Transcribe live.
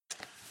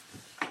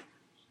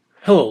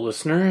Hello,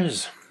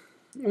 listeners.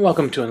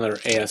 Welcome to another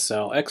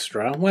ASL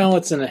Extra. Well,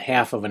 it's in a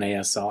half of an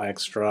ASL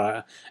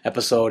Extra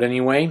episode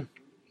anyway.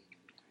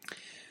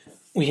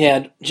 We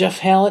had Jeff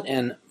Hallett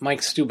and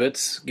Mike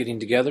Stubitz getting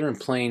together and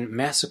playing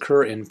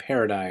Massacre in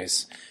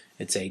Paradise.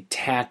 It's a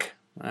TAC,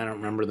 I don't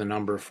remember the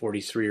number,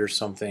 43 or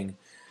something,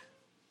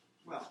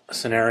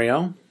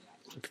 scenario.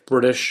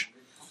 British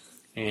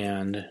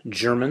and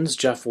Germans.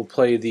 Jeff will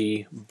play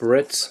the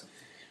Brits,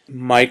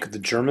 Mike the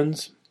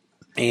Germans.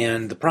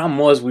 And the problem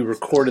was we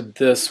recorded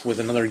this with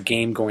another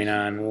game going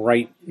on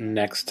right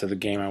next to the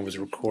game I was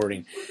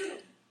recording.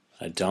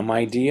 A dumb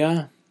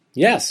idea?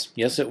 Yes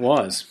it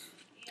was.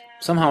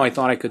 Somehow I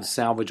thought I could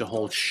salvage a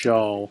whole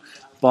show,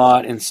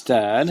 but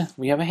instead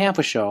we have a half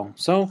a show.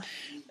 So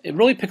it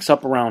really picks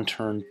up around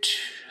turn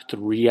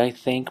 3, I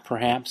think,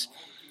 perhaps.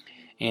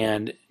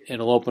 And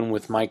it'll open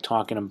with Mike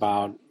talking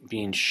about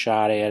being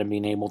shot at and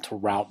being able to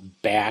route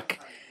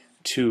back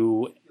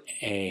to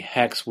a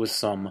hex with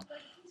some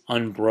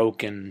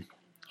unbroken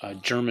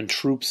German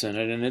troops in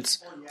it. And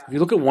it's, if you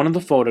look at one of the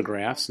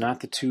photographs,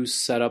 not the two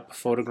setup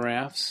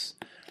photographs,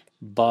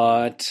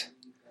 but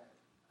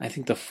I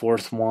think the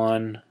fourth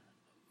one,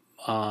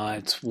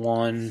 it's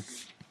one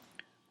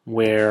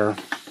where,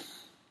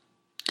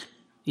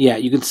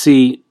 you can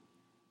see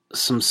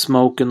some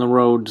smoke in the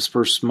road,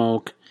 dispersed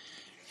smoke,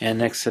 and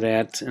next to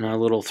that, in our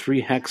little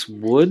 3-hex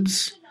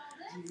woods,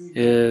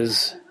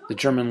 is the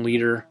German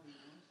leader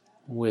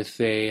with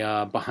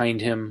a,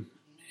 behind him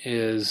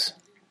is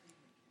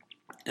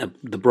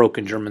the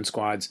broken German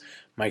squads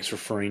Mike's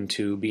referring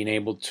to, being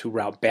able to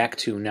route back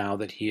to now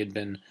that he had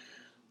been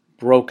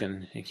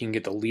broken. He can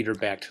get the leader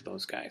back to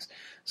those guys.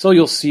 So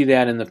you'll see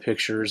that in the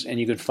pictures, and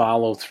you can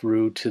follow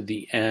through to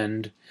the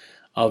end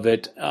of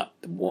it.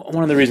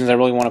 One of the reasons I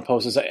really want to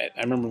post this, I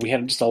remember we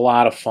had just a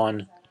lot of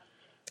fun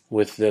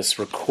with this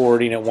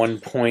recording at one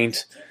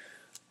point,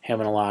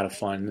 having a lot of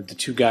fun. The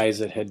two guys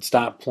that had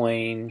stopped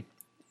playing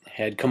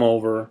had come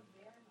over,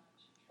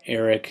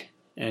 Eric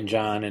and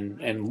John,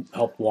 and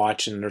help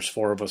watch, and there's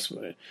 4 of us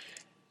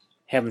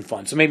having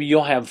fun. So maybe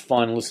you'll have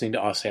fun listening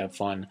to us have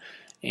fun.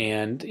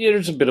 And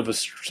there's a bit of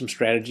some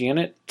strategy in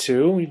it,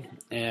 too.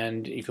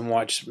 And you can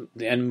watch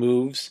the end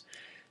moves,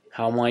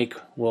 how Mike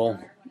will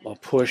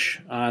push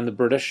on the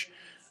British.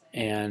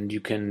 And you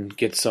can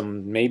get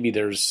some, maybe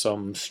there's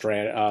some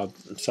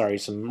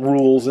some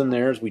rules in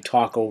there as we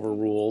talk over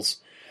rules.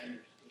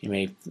 You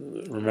may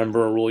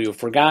remember a rule you've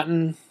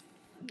forgotten,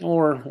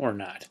 or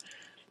not.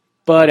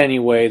 But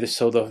anyway,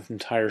 so the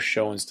entire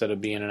show, instead of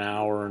being an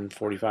hour and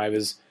 45,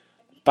 is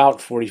about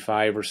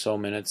 45 or so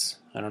minutes.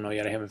 I don't know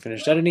yet. I haven't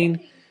finished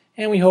editing.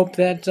 And we hope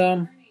that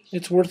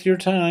it's worth your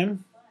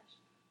time.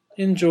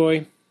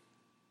 Enjoy.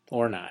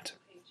 Or not.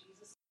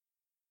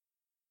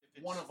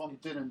 If one of them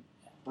didn't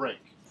break,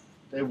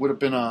 they would have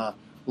been a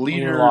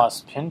leader. Leader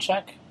lost pin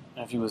check.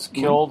 And if he was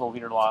killed, the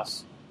leader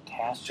lost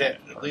task check.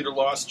 Leader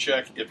lost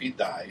check if he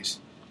dies.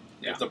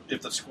 Yeah.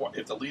 If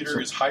the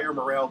leader is higher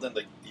morale than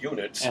the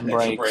unit and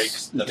he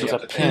breaks, then they it's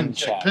have a to pin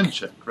check. Pin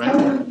check,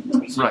 right?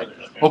 Right.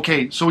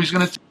 Okay, so he's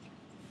going to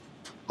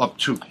up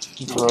 2.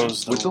 He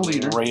throws with the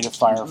leader. Rate of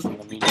fire from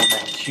the medium and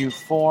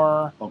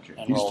Q4 okay,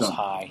 and he's rolls done.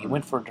 high. He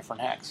went for a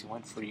different hex. He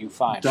went for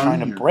U5, Done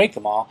trying here. to break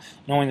them all,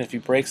 knowing that if he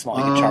breaks them all,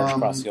 he can charge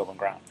across the open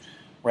ground,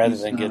 rather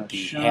than get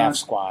the half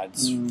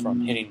squads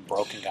from hitting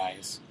broken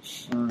guys.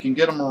 You can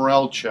get a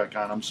morale check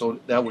on him, so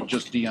that would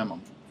just DM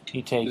him.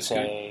 He takes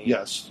a...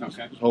 Yes.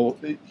 Okay. So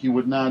he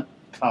would not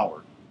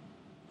cower.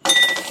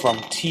 From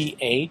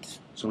T8...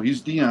 So he's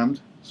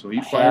DM'd. So he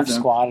half fired them.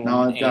 squad and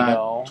Now an I've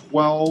got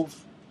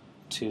 12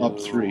 to up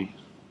 3.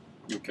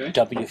 Okay.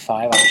 W5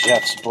 on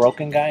Jeff's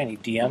broken guy, and he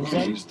DMs Okay,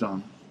 him. he's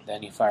done.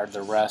 Then he fired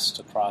the rest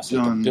across the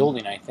Done.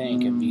 building, I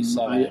think, and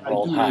V7 and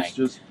rolled do high. this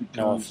just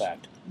No because-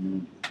 effect.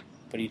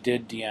 But he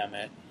did DM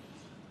it.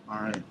 All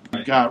right.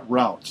 You got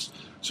routes.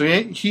 So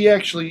he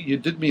actually, you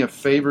did me a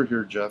favor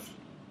here, Jeff,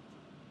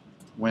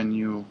 when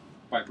you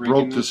By breaking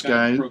broke this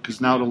guy, broke because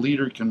this now guy. the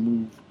leader can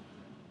move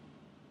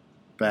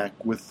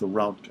back with the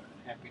route guy.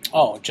 Happy.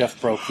 Oh, Jeff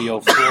broke the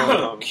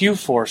 04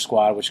 Q4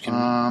 squad, which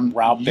can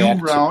route you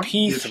back route to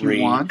if you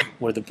P3, want.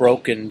 where the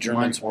broken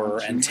Germans might want were,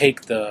 to. and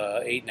take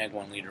the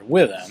 8-1 leader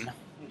with him.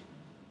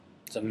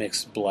 It's a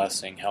mixed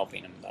blessing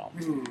helping him, though.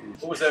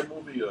 What was that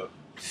movie?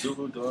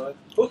 Zulu Dawn?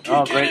 Hooky,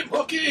 Oh, get great. him,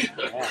 Hooky!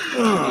 Yeah.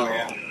 Oh,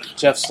 yeah.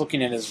 Jeff's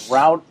looking at his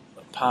route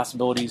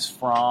possibilities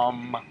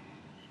from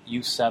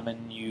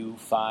U7,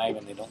 U5,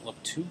 and they don't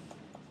look too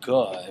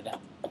good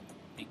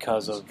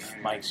because of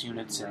Mike's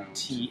units in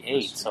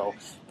T8. So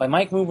by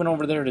Mike moving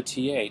over there to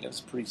T8, it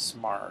was pretty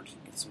smart.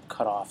 Get some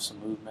cut off some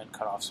movement,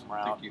 cut off some I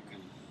route. think you can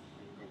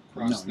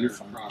go across No, you're there,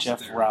 fine. across Jeff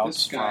there. routes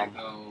This guy, from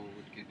though,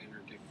 would get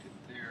interdicted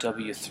there.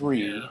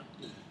 W3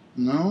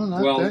 No,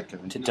 not Well, that guy.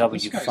 to No,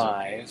 this guy's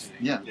W5. okay.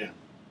 Yeah.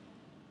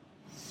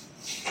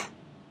 So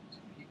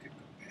he could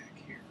go back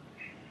here.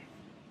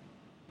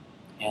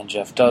 And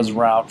Jeff does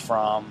route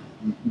from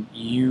Mhm.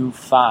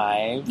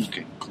 U5 You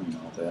can clean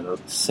all that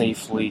up.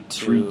 safely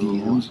 3 to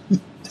DMs.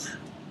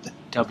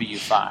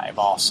 W5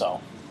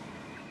 also.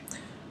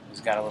 He's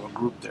got a little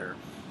group there.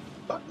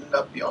 Button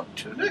up your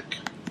tunic.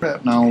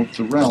 Now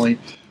to rally.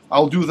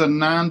 I'll do the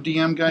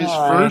non-DM guys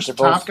All right, first. they're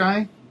both- Top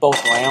guy.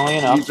 Both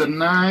rallying up. He's a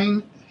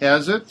 9.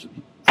 Has it.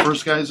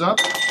 First guy's up.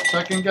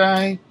 Second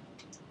guy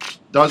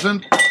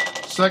doesn't.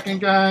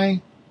 Second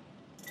guy.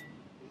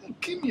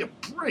 Give me a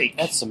break.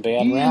 That's some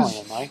bad He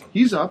rallying, is- Mike.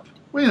 He's up.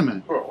 Wait a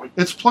minute.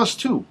 It's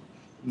 +2.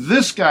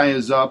 This guy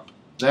is up.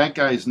 That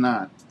guy's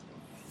not.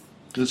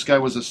 This guy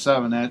was a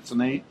 7. That's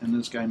an 8, and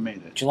this guy made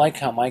it. Do you like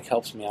how Mike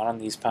helps me out on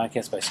these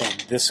podcasts by saying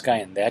this guy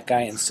and that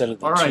guy instead of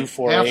the All right, 2,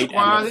 4, half 8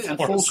 squad and the and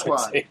 4, full 6,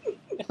 squad. 8.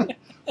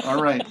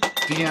 All right,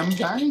 DM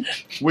guy,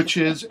 which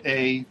is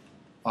a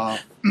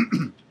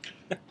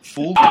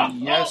full.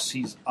 Yes,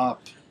 he's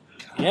up.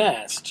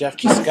 Yes, Jeff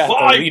just got the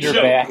By leader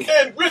Jove, back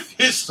and with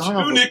his Son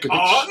of a tunic bitch.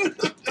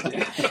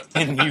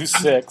 on. in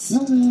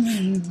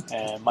U6.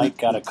 And Mike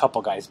got a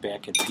couple guys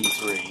back at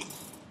P3.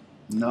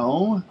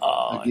 No,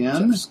 Oh,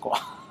 Again? Jeff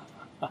squad.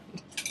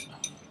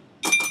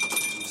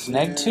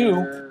 Snag 2.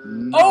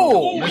 no.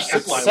 Oh, Missed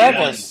that's it. like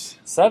 7. yes.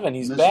 7,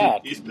 he's Missed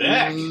back. He's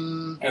back. Is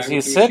Guy he a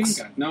with the 6?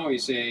 machine gun. No,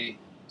 he's a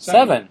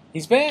 7.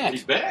 He's back.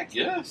 He's back,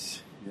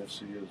 yes. Yes,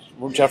 he is.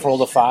 Well, Jeff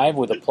rolled a 5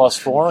 with a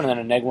 +4 and then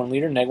a neg 1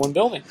 leader, neg 1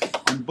 building.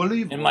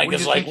 Unbelievable. And Mike What do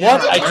is you like, think you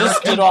what? are, I just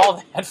American? did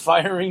all that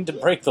firing to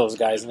break those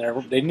guys, and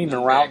they didn't even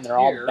route, and they're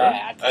all Here.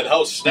 back. And how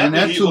And snappy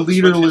that's he a looks with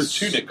his leaderless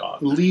tunic on.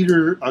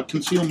 leader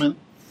concealment.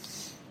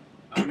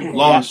 Yeah,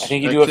 Loss I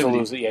think you do have to activity.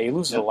 lose it. Yeah, you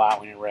lose it a Yep. lot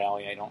when you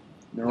rally. I don't.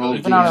 They're all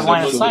Even out of DMs. line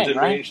of Wasn't sight,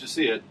 within right? range to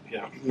see it.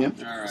 Yeah. Yep.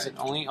 All Is right. it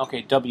only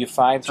okay?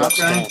 W5. Top Jeff's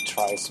guy? gonna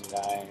try some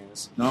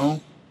guys. No.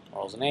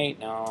 Rolls an 8.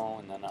 No,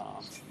 and then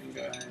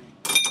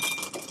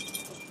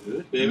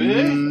Good, baby.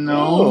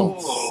 No.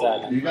 Oh.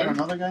 7. You got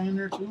another guy in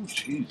there too?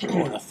 Jeez.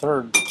 Oh, and a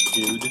third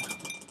dude.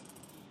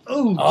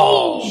 Oh.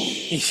 Oh,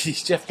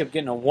 Jeff kept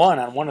getting a 1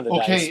 on one of the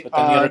Okay, dice, but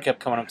then the other kept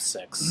coming up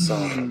 6. So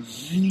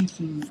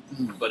Anything.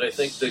 But I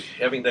think that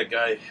having that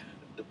guy,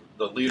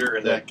 the leader,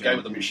 and that That guy guy.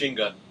 with the machine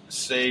gun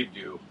saved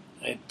you.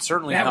 it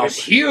certainly That helped. was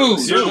huge.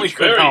 Certainly Huge,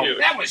 could very help huge.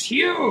 That was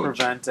huge.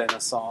 prevent an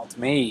assault.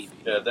 Maybe.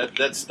 Yeah,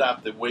 that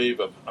stopped the wave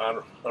of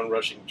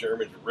onrushing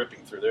Germans ripping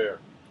through there.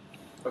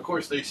 Of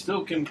course, they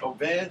still can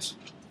advance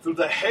through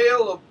the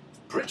hail of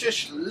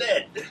British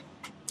lead.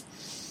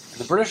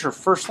 The British are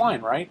first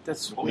line, right?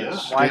 That's Oh, yeah.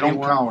 why They don't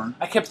were. cower.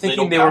 I kept They thinking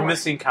don't they were cower.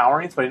 missing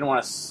cowerings, but I didn't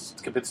want to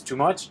skip it too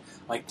much.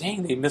 Like,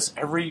 dang, they miss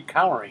every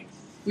cowering.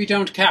 We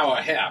don't cower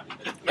here.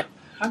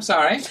 I'm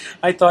sorry.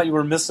 I thought you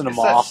were missing them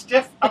It's that all.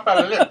 stiff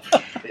upper lip.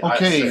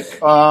 Okay. I say.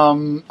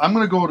 I'm going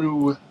to go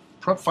to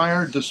prep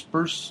fire,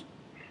 disperse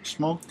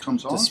smoke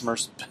comes off.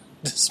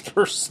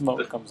 Dispersed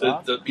smoke comes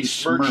off. The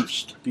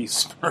besmirched.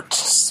 Besmirched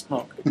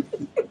smoke.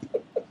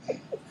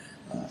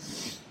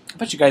 I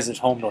bet you guys at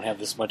home don't have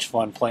this much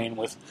fun playing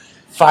with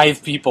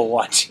 5 people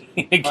watching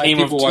a game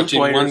of 2 watching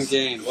players. one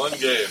game. One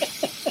game.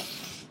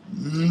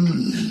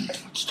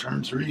 It's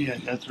turn 3. I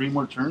got 3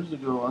 more turns to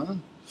go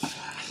on.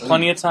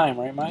 Plenty of time,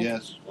 right, Mike?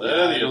 Yes.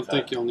 I don't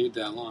think you'll need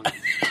that long.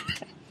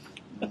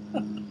 You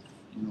don't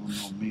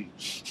know me.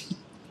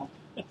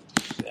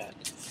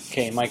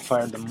 Okay, Mike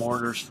fired the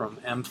mortars from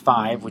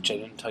M5, which I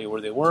didn't tell you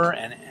where they were,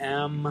 and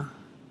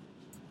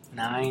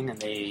M9, and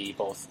they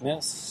both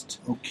missed.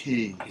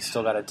 Okay. He's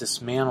still got a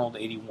dismantled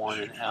 81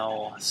 and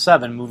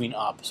L7 moving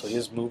up, so he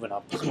is moving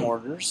up his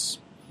mortars.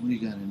 What do you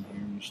got in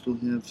here? You still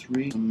have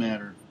 3? Doesn't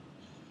matter.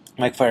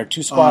 Mike fired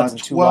 2 squads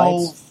and 2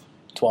 lights.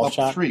 12 up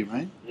shot. 3,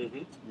 right? Mm-hmm.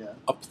 Yeah.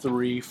 Up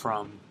 3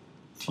 from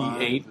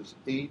T8 5 is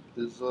 8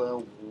 is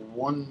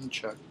 1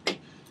 check.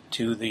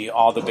 to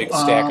all the big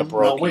stack of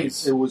No, wait.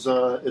 brokies. It was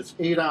it's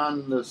 8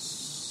 on the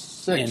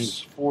 6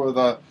 And- for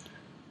the.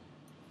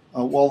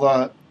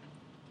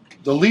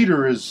 The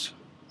leader is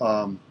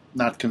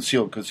not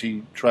concealed because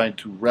he tried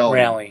to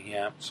Rally,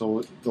 yeah.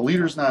 So the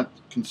leader's not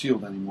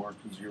concealed anymore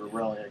because you're a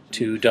rally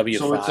activity. To W5.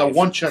 So it's a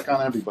 1 check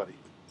on everybody.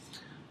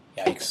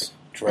 Yikes.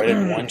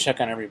 Dreaded 1 check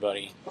on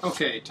everybody.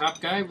 Okay,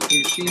 top guy with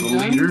the machine The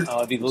gun. leader.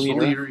 That'd be the It's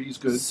leader. He's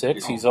good.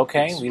 6, he's Oh,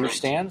 okay. that's Leader great.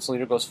 stands.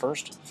 Leader goes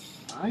first.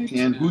 Right.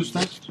 And who's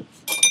next? Guy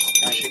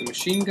with the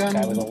machine gun.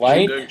 Guy with a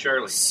light. Doing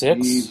Charlie.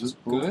 6. He's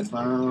Good. He's-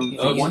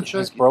 1 check.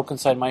 His broken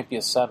side might be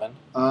a 7.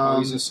 Oh,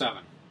 he's a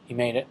 7. He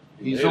made it.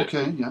 He's Made it.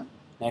 okay. Yeah.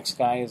 Next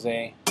guy is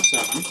a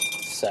 7.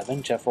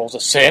 7. Jeff rolls a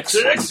 6.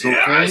 He's Six, okay.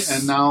 yes!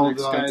 And now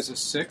Next the guy's a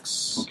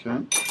 6.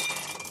 okay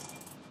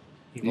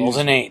He rolls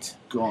an 8.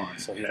 gone.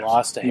 So he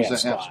lost a He's half a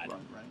squad. half squad,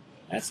 right?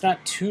 That's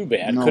not too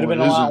bad. No, Could have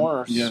been it a lot isn't.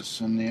 worse.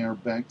 Yes, and they are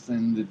back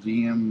in the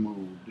DM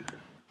mode.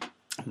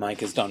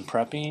 Mike is done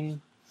prepping.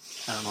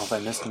 I don't know if I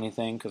missed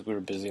anything because we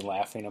were busy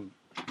laughing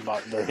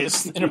about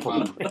various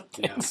inappropriate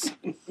Yeah. things.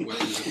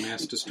 Weapons of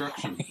mass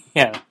destruction.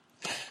 Yeah.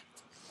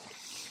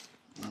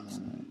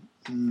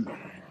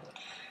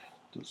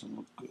 Doesn't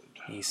look good.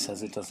 He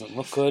says it doesn't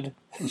look good.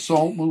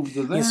 Assault move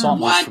to The there. assault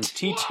moves from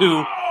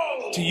T2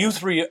 to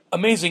U3,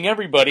 amazing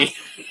everybody.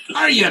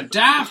 Are you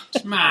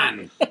daft,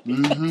 man?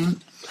 Mm-hmm.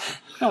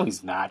 No,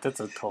 he's not. That's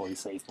a totally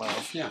safe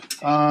move. Yeah.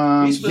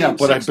 He's been Yeah, in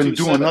but I've been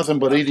 627. doing nothing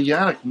but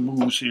idiotic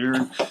moves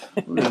here.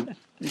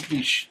 They'd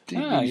be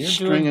Ah, you're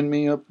stringing doing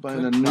me up by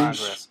the Good noose.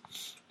 progress.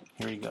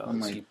 Here he goes. Oh,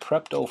 my- He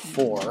prepped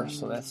 04,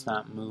 so that's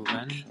not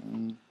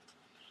moving.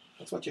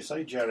 That's what you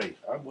say, Jerry.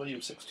 I'm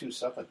William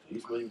 627.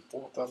 He's William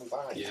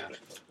 475. Yeah.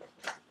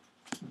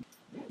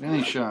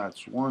 Any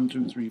shots? 1,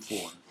 2, 3,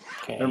 4.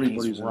 Okay,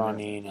 Everybody's he's in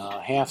running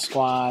a half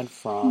squad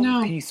from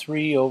No.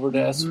 P3 over to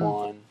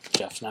S1.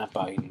 Jeff's not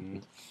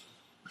biting.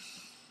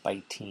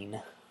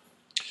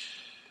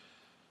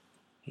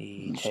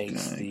 He This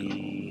takes guy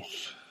the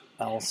goes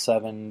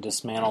L7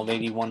 dismantled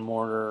 81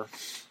 mortar.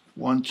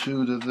 1,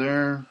 2 to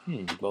there.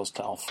 Goes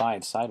to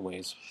L5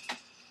 sideways.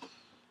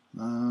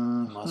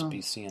 Must Uh,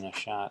 be seeing a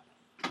shot.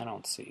 I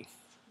don't see.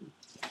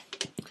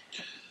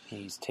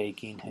 He's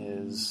taking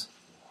his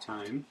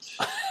Time.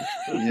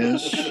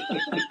 yes.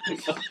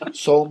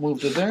 Salt move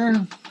to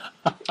there.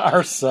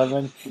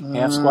 R7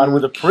 half squad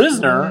with a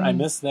prisoner. I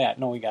missed that.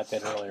 No, we got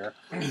that earlier.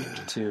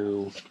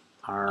 To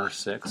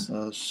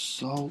R6.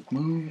 Salt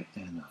move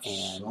and a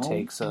And salt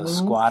takes a move.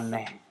 squad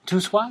and two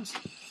squads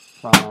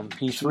from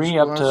Two P3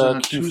 up squads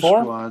and to a 2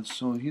 Q4. squads,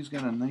 so he's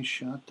got a nice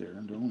shot there,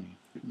 don't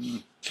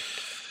he?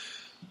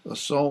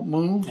 Assault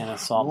move. And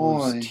assault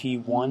Boy. moves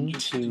T1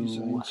 These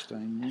to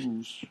Einstein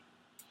moves.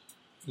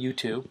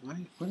 U2,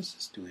 What is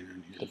this doing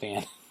on the here?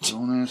 band.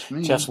 Don't ask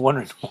me. Just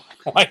wondering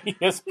why he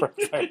has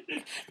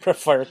prep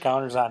fire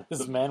counters on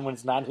his men when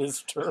it's not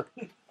his turn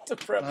to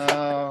prep.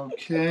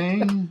 Okay.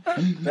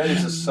 That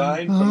is a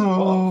sign from the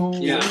ball.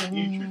 Yeah.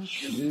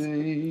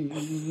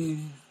 Okay.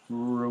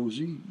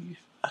 Rosie.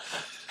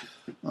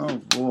 Oh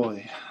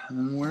boy.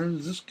 And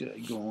where's this guy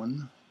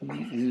going?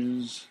 He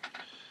is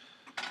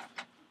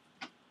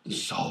the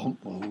salt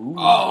move.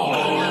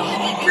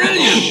 Oh,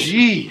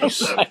 brilliant!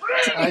 Jeez.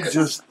 I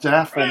just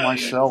daffle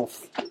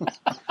myself.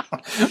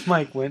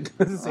 Mike went.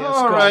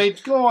 All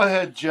right, go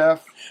ahead,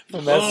 Jeff.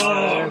 From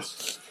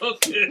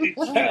Okay.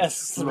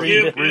 S3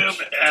 Give to him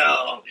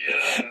hell.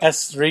 Yeah.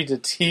 S3 to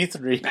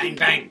T3. Bang,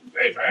 bang.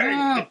 Bang,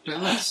 bang.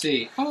 But let's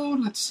see.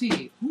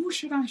 Who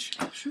should I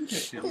shoot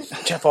at him?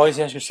 Jeff, always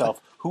ask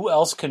yourself, who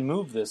else can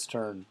move this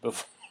turn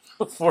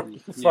before you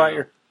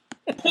fire?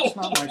 That's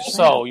not my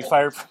So you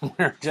fired from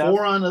where, Jeff?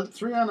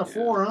 3 on a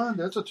 4, huh?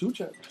 That's a 2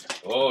 check.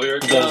 Oh, here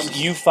it Does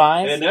comes.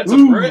 U5? And that's a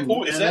break.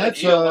 Oh, is and that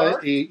that's an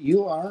ELR?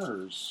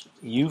 ELRs.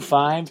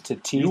 U5 to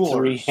T3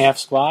 Yours. half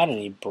squad, and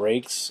he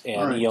breaks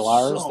and All right,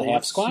 ELRs so the half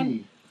let's squad.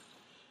 see.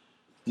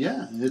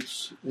 Yeah,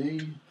 it's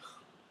a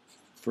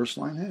first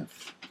line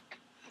half.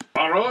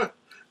 All right.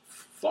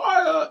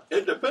 Fire!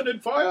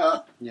 Independent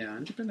fire! Yeah,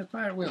 independent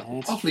fire will.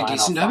 It's Awfully final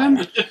decent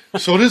fire. of him.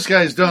 So this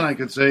guy's done, I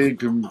could say,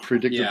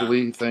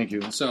 predictably. Thank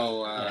you.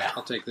 So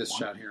I'll take this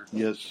shot here.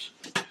 Yes.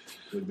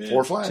 Good man.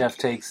 4 flags. Jeff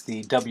takes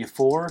the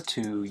W4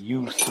 to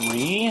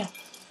U3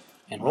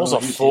 and rolls a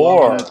he's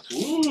 4. loving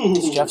it.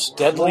 Ooh. Jeff's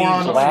deadly 4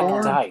 on the black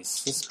floor.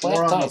 dice. This 4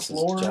 black on the dice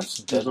floor. is Jeff's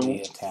There's deadly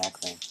a- attack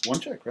thing. 1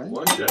 check, right?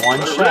 One check. One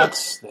Let it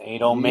checks. The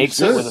 8-0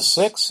 makes it with a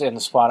says- 6, and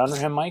the spot under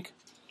him, Mike.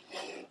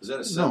 rip. Is that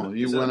a 7? No,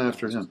 you Is that went a-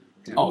 after him.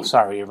 Oh,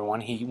 sorry,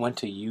 everyone. He went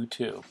to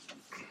U2,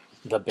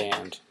 the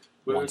band,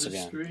 Where once the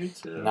again,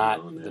 streets are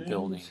not on the end.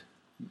 building.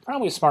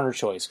 Probably a smarter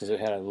choice because it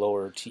had a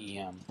lower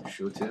TEM.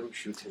 Shoot him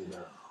now.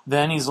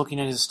 Then he's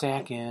looking at his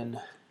stack in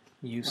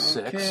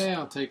U6. Okay,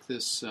 I'll take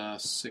this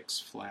 6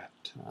 flat.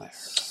 He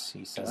says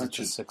it's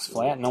Gotcha. a 6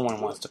 flat. No one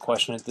wants to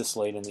question it this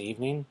late in the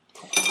evening.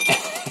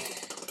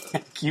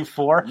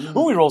 Q4.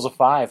 Ooh, he rolls a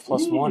 5.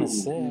 Plus 1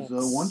 is 6. He's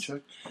a 1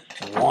 check.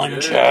 One Here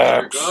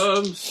check.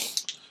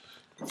 comes.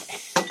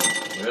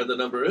 There the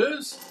number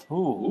is.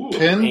 Ooh,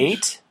 Pin.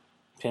 8.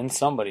 Pin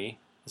somebody.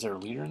 Is there a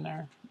leader in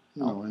there?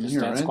 No, in Just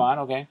here, that right? squad,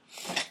 okay.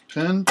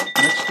 Pin.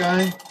 Next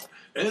guy.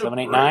 And 7,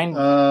 8, a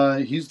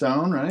 9. He's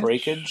down, right?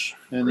 Breakage.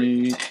 And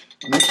the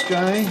next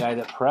guy. The guy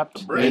that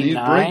prepped. Break. 8, He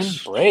 9.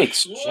 breaks.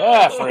 Breaks. break.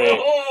 Jeffrey.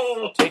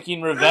 Oh,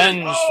 Taking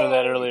revenge for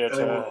that earlier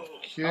turn.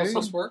 Okay. How's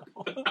this work?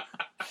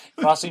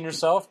 Crossing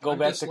yourself, go I'm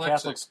back to dyslexic.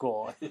 Catholic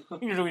school.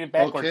 You're doing it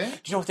backwards. Okay. Do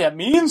you know what that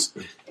means?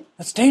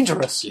 That's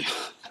dangerous. Yeah.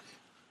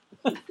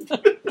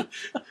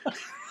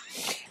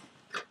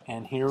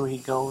 And here he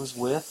goes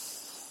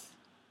with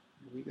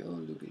Here we go.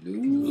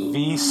 Loopy-loo.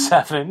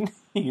 V7.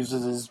 He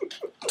uses his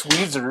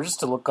tweezers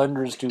to look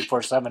under his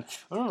 247.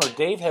 Remember,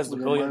 Dave has the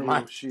brilliant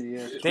mind.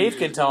 Dave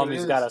can tell him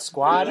he's got a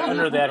squad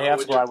under that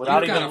half squad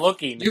without You've got even a-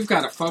 looking. You've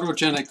got a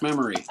photogenic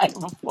memory.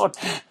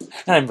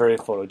 I'm a very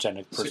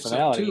photogenic 6 up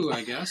personality. 2,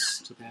 I guess.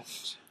 To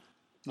that.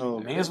 Oh,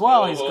 Me as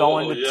well. He's Oh,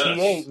 going to yes.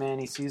 T8, man.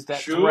 He sees that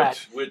Shoot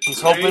threat. with He's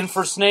great- hoping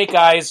for snake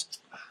eyes.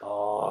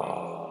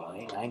 Oh,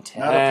 8, 9, 10.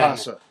 not a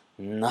pasa.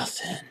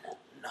 Nothing.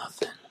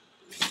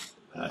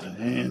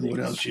 And what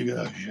else you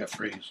got,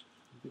 Jeffries?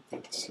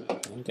 That's, I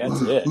think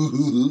that's it.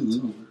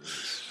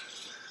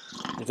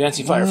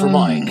 Advancing fire for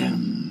Mike.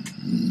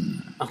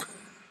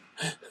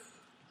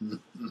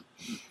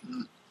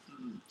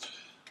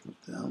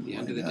 at the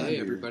end of the day,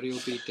 everybody will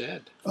be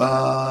dead.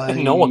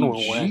 No one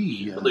will win.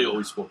 gee, Well, they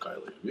always spoke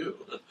highly of you.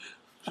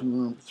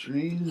 2 up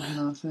 3 is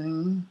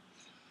nothing.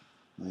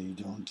 I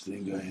don't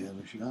think I have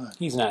a shot.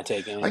 He's not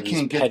taking any I of these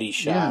can't get- petty yeah,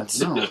 shots.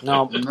 no,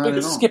 no, not at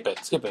all. skip it,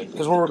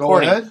 because we're Go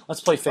recording. ahead.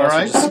 Let's play faster. All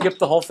right. Just skip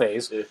the whole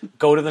phase.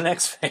 Go to the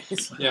next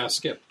phase. Yeah,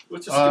 skip.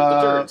 Let's just skip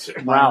the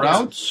turns. My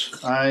Routes.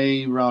 routes.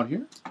 I route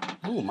here.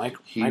 Ooh, Mike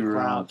He routes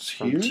routes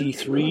from here.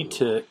 T3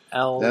 to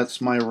L3,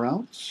 That's my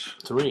routes.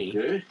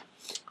 Okay.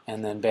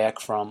 and then back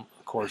from,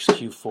 of course,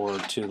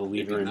 Q4 to the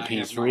leader in I have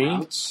no P3.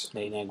 routes.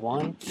 They neg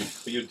 1.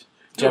 You're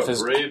Jeff a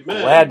is brave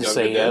man, glad to young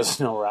say he man. has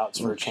no routes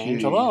for a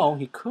change, Okay. although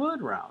he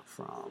could route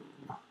from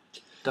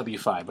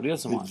W5, but he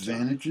doesn't want to.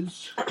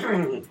 Advantages.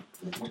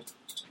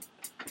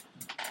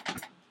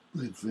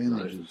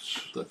 Advantages.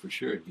 Thought for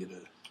sure I'd get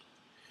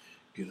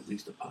at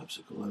least a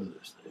popsicle out of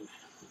this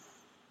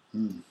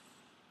thing.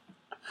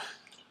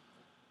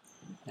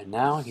 And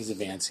now he's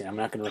advancing. I'm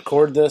not going to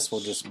record this.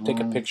 We'll just take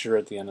a picture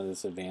at the end of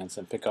this advance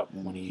and pick up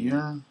when he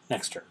Here.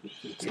 next turn.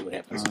 See what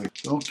happens.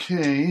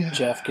 Okay.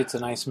 Jeff gets a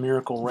nice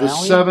miracle The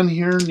rally. 7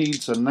 here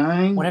needs a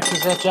 9. What heck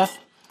is that, Jeff?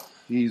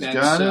 He's That's,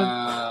 got it.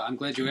 I'm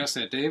glad you asked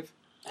that, Dave.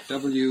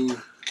 W5.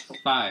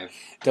 Top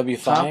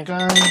W5.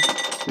 guy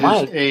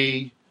Mike. is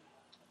a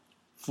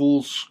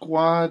full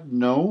squad.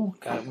 No.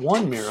 Got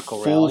one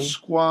miracle Full rally.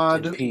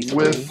 squad in P3.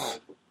 with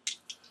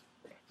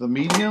the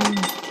medium.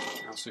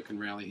 Also can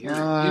rally here. You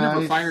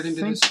never fired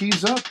into I this? think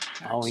he's up.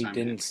 Oh, he I'm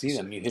didn't happy see to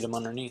them. say. You hit him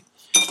underneath.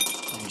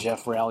 And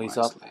Jeff rallies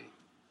up. Wisely.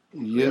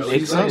 Yes, Yeah,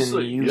 he's Bigfoot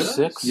up. in Yes.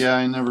 U6. Yeah,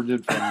 I never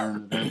did fire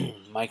into that.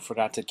 Mike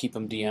forgot to keep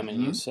him DM in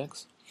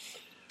U6.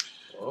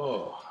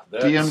 Oh,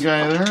 that's DM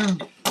guy there.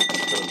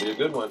 going to be a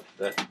good one.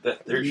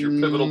 There's your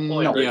pivotal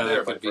point No. right Yeah, there,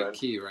 that my could be friend.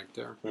 key right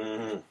there.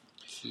 Mm-hmm.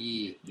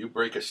 Key. You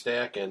break a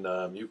stack, and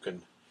you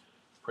can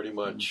pretty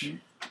much.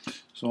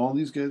 So all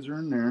these guys are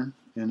in there,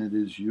 and it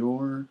is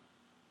your.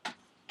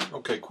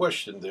 Okay,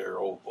 question there,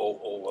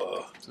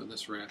 So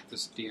this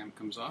DM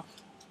comes off.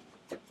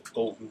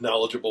 old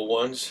knowledgeable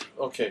ones.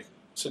 Okay,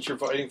 since you're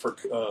fighting for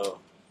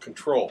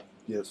control,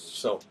 Yes.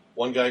 so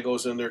one guy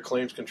goes in there,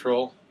 claims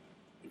control.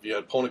 If your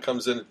opponent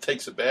comes in and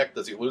takes it back,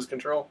 does he lose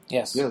control?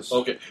 Yes. Yes.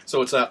 Okay,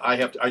 so it's not.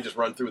 I just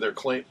run through there,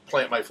 plant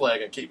my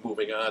flag, and keep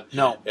moving on.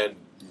 No. And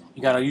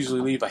You got to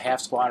usually leave a half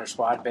squad or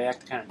squad back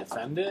to kind of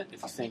defend it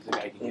if you think the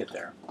guy can get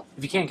there.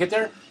 If you can't get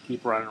there,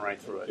 keep running right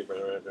through it. keep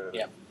running right there.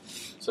 Yeah.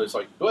 So it's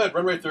like, go ahead,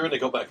 run right through, and they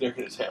go back there,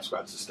 and his half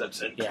squad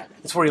steps in. Yeah.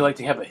 It's where you like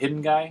to have a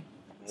hidden guy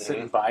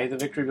sitting by the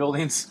victory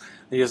buildings.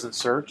 He doesn't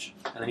search,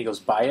 and then he goes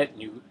by it,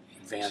 and you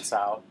advance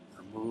out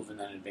or move, and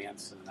then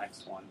advance to the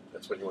next one.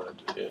 That's when you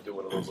want to do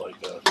one of those like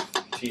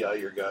TI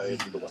your guy and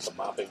do the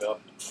mopping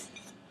up.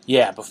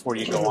 Yeah, before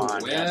you go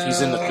on. Yeah, if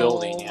he's in the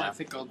building, I yeah.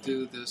 think I'll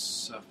do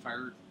this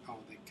fire. Oh,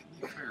 can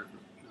they fire?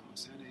 No,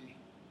 is that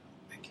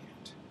a? I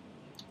can't.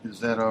 Is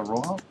that a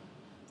rollout?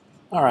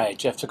 All right,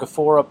 Jeff took a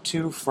 4 up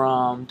 2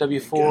 from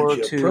W4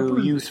 Gotcha, to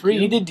prepper. U3.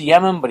 He did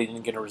DM him, but he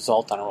didn't get a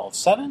result on a roll of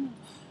 7.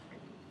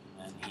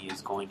 And he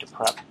is going to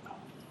prep.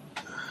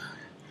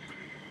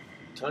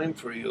 Time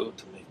for you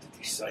to make the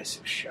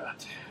decisive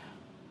shot.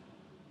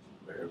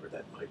 Wherever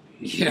that might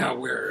be. Yeah,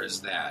 where is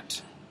that?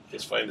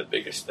 Just find the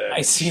biggest stack. I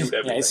and see. shoot Yeah, I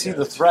everything see at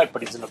the it. threat,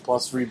 but he's in a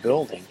 +3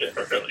 building. Yeah,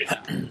 really.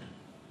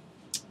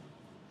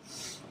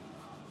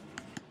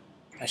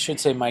 I should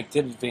say Mike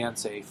did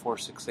advance a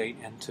 468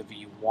 into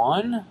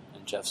V1,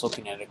 and Jeff's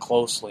looking at it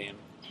closely and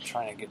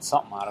trying to get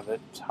something out of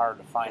it. It's hard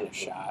to find a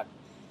shot.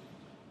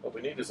 What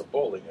we need is a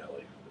bowling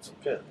alley with some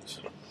pins.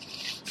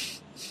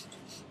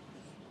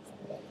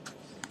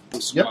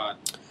 Squad.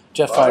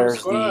 Jeff Bottom fires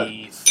squad. the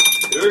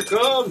Here it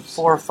comes.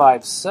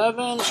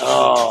 457.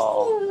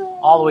 Oh,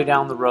 all the way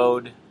down the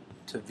road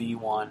to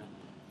V1.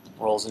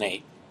 Rolls an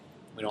 8.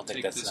 We don't think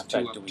Take that's this an 2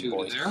 effect, up do we, 2 to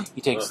boys? there.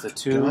 He takes the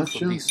 2 Gotcha.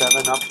 from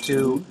V7 up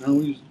to No,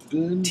 he's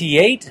good.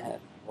 T8.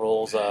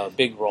 Rolls a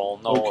big roll,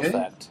 no Okay.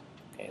 effect.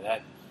 Okay,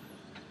 that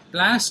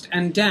Blast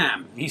and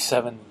damn.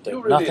 V7 did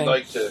You really nothing.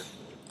 like to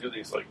do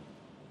these like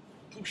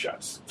 2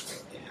 shots.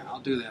 Yeah, I'll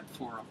do that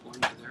 4 up 1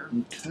 to there.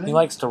 Okay. He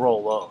likes to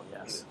roll low,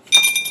 yes.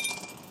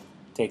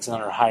 Takes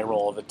another high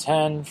roll of a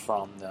 10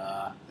 from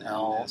the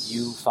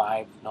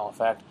LU5, no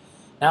effect.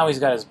 Now he's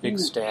got his big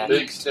stack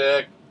Big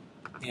stack.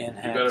 in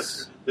You better.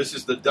 hex. This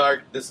is the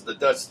dark. This is the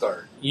Death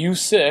Star.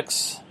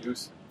 U6.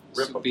 Use This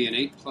rip would 'em. be an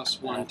 8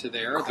 plus 1 to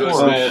there. Of That's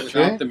course. without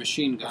Okay. the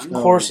machine gun.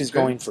 Of course he's Okay.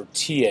 going for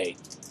T8.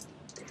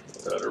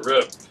 Gotta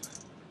rip.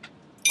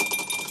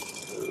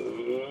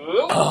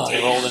 Oh,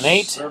 he rolled an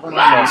 8 7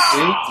 plus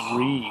on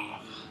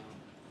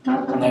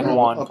 3. Neg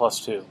 1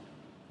 plus 2,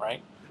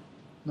 right?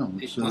 No,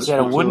 it's Is that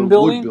a it's wooden wood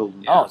building?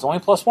 building. Oh, it's only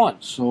plus 1.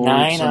 So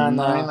 9 it's a on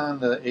 9 the... on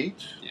the 8.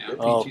 Yeah.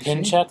 Oh, PTC.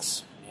 pin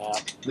checks? Yeah.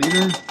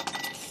 Leader.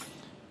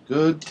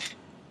 Good.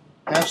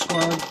 Half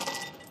squad.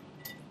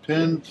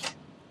 Pinned.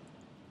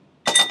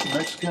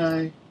 Next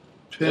guy.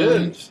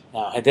 Pinned.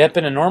 Now, had that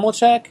been a normal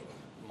check,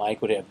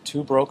 Mike would have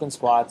 2 broken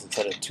squads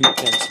instead of 2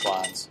 pin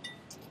squads.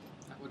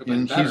 That would have been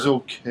And better. he's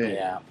okay.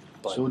 Yeah,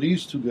 but So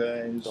these 2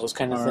 guys. those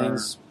kind of are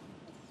things...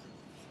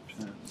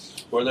 pinned.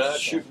 We're not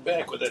shooting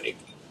back with any.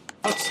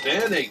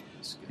 Outstanding.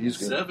 He's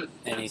good. 7.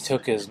 And he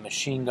took his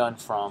machine gun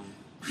from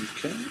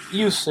Okay.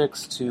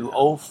 U6 to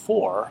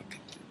 04,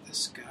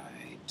 This guy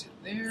to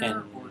there.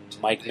 and or to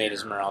Mike there. made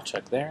his morale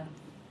check there.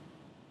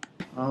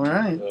 All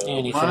right.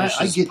 And he I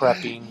finishes get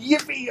prepping.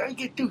 Yippee! I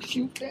get to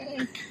shoot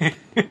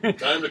back.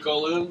 Time to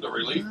call in the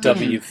relief.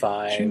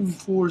 W5 2,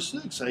 4,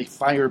 6. I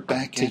fire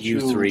back to at you.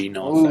 U3,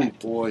 no Oh effect.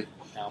 boy.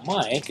 Now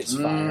Mike is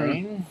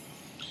firing.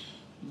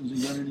 Has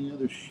he got any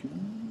other shot?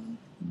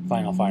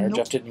 Final fire. Nope.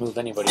 Jeff didn't move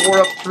anybody. 4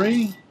 up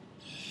 3.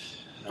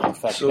 No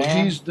effect So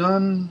there. he's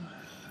done.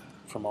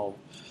 From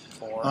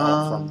 04,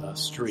 from the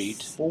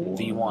street. 4.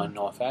 V1,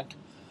 no effect.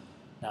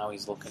 Now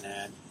he's looking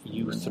at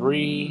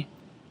U3.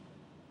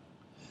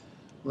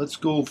 Let's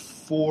go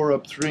 4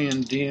 up 3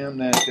 and DM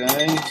that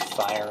guy.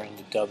 Firing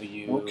to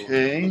W5.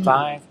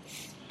 Okay.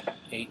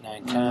 8,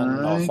 9, 10, All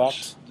no right.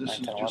 effect. This 9,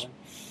 is 10, just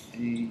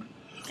 11.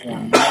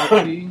 a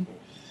formality.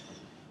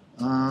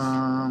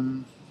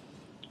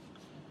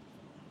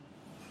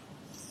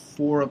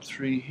 4 up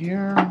 3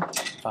 here.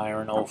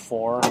 Firing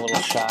 04, a little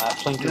shot.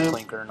 Plinker, Yep.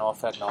 plinker, no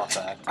effect, no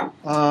effect.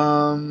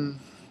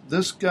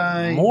 This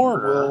guy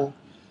Mortar. will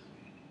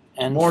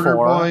N4 mortar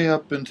boy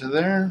up into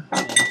there.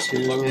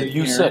 into in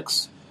here.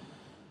 U6.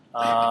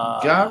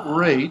 Got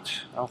rate.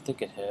 I don't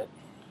think it hit.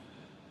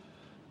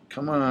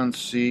 Come on,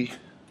 C.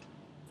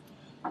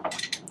 Now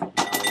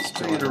he's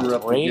doing Raider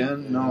up rate.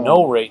 again. No.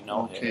 No rate,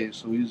 no Okay, hit.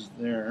 so he's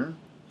there.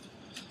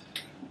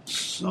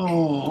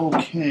 So,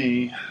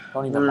 okay.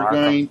 Don't even We're mark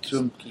going him. to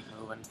Just keep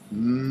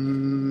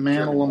moving.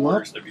 mantle him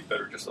up. It'd be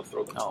better just to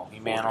throw them. Oh, he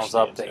mantles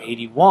up to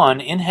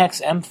 81. In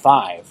hex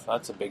M5.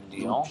 That's a big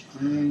deal.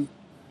 Okay.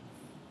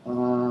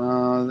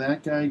 That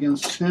guy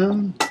against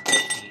him.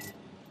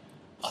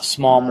 A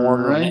small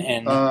mortar Alright,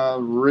 and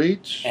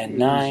rate and is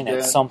 9 at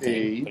that something,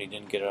 8. but he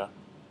didn't get a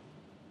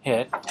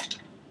hit.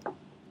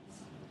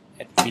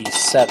 At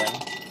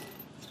V7.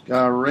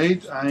 Got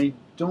rate. I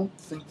don't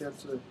think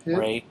that's a hit.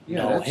 Rate,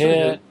 Yeah, no that's a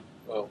hit.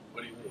 Oh,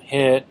 what do you mean?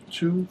 Hit.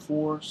 2,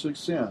 4,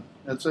 6, yeah.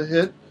 That's a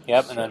hit.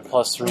 Yep, and then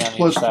plus 3 on the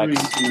Plus 3.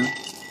 effects. Yeah.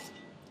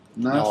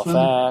 No Nothing.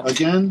 effect.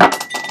 Again.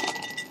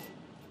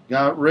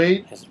 Got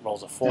rate. His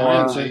rolls a 4.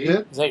 That's a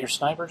hit. Is that your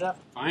sniper, Jeff?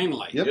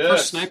 Finally. Yep. Yes.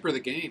 First sniper of the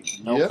game.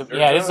 No. Yep.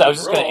 Yeah, it is, I was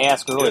just going to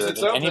ask earlier. Is it Did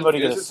something? anybody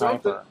get Is a it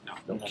something? sniper? No.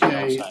 And then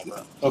Okay. no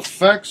sniper.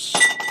 Effects.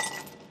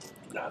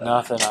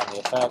 Nothing on the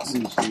effects.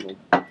 These little-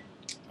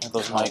 And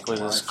those Mike with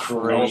his No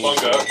crazy.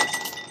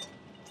 bunga.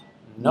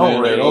 No Yeah,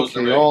 rate. goes the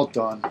Okay, rate. all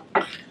done.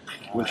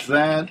 With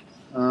that,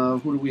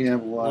 who do we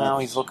have left? Now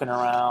he's looking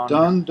around.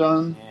 Done,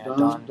 done, Yeah,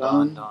 done,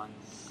 done.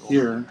 Go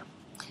Here.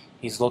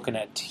 He's looking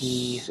at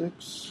T8.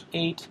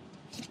 6.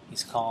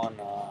 He's calling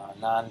a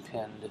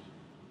non-pinned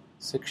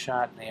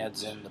 6-shot and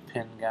adds in the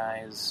pin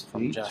guys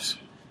from 8. Jeff's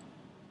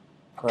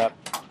prep.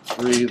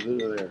 3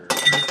 there.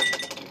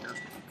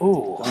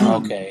 Ooh,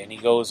 Done. okay. And he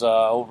goes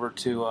over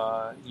to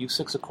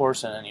U6, of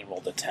course, and then he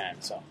rolled a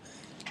 10. So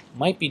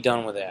might be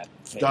done with that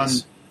phase. Done.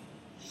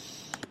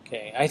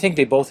 Okay, I think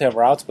they both have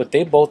routes, but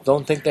they both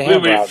don't think they We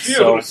have routes.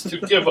 So, refuse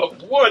to give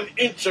up 1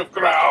 inch of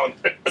ground.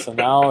 so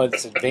now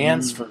it's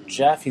advanced for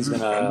Jeff. He's going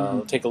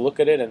to take a look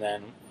at it, and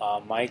then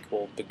Mike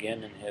will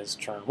begin in his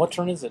turn. What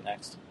turn is it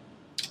next?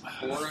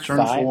 Turn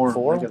 5, 4.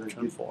 4? I gotta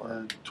Turn get,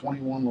 4.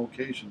 21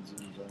 locations.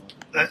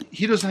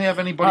 He doesn't have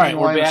anybody All right, in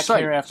we're line of back sight.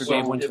 here after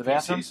Dave went to the if you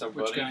bathroom. see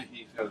somebody, Which guy?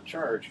 he's got a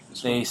charge.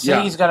 They say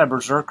Yeah. he's got a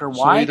berserker. So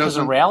Why? he Because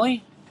of doesn't-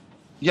 rally?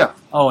 Yeah,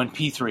 Oh, and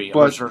P3. A But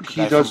berserker he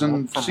guy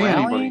doesn't from see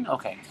rallying? anybody.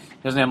 Okay.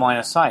 He doesn't have line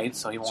of sight,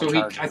 so he won't So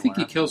charge I think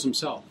he anywhere. kills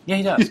himself. Yeah,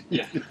 he does.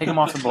 Yeah. Take him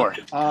off the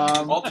board.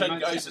 All 10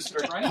 guys is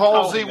start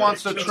Halsey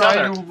wants to try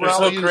to They're rally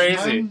so his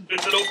crazy. men,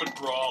 It's an open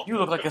brawl. You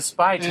look like a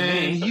spy to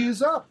and me.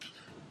 he's up.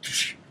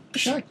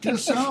 Check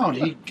this out.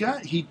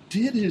 He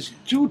did his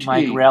duty.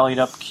 Mike rallied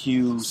up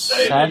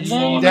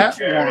Q7.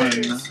 That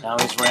one. Now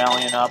he's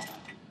rallying up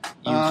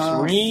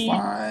U3.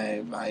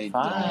 5. I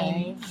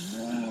 5.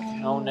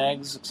 don't No know.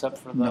 negs except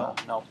for the...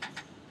 No.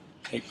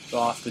 Take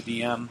off the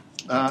DM.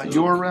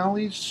 Your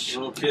rallies?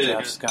 Okay.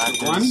 Jeff's got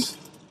One? his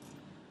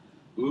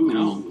Ooh.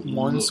 No.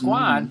 one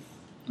squad.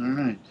 All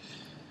right.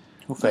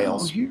 Who Well,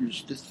 fails?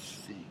 here's the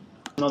thing.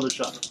 Another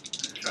shot.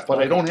 But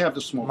I don't have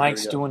the smoke.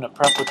 Mike's yet. doing a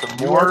prep with the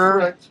You are mortar.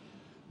 correct.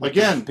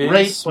 Again, Big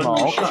rate smoke.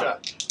 but no Shot.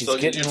 shot. He's So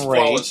getting it's rate.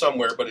 falling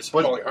somewhere, but it's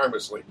But- falling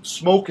harmlessly.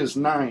 Smoke is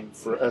 9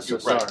 for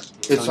SSR. Right.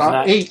 It's So he's on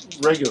not- 8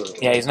 regularly.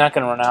 Yeah, he's not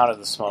going to run out of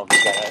the smoke.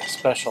 He's got a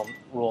special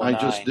rule I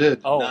 9. just did.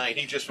 Oh, 9.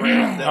 He just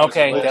ran.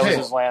 okay. That was Okay.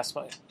 his last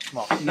smoke.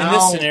 In Now,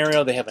 this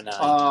scenario, they have a 9.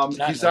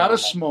 Not he's normal. out of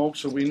smoke,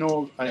 so we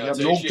know I Yeah, have it's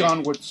no HE.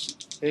 gun with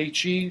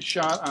HE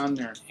shot on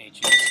there. HE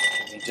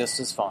can be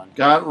just as fun.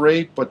 Got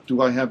rate, but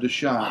do I have the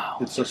shot? Wow.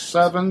 It's a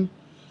 7.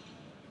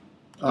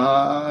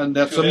 And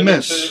that's Two a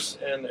miss. hindrances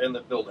and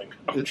the building.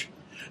 It-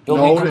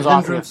 Building no, comes the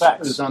off the hindrance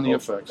effects. is on the Oh,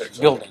 effects.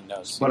 okay. Building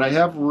does. But I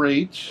have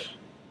rate,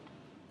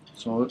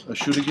 so I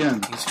shoot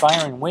again. He's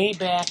firing way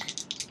back.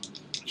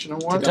 But you know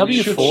what? The I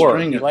should W4,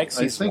 string he it. likes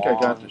I these think I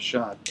got long- the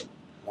shot.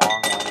 Long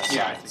on the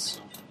Yeah, I think sides.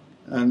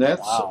 so. And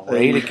that's Wow, a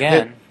rate hit.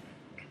 again.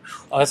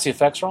 Oh, that's the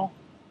effects roll?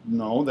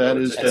 No, that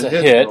is That's the a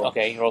hit. hit. roll.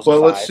 Okay, he rolls Well,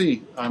 a 5. let's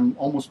see. I'm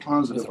almost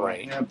positive With I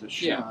rate. have the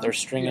shot. Yeah, They're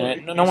stringing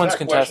it. No He's one's not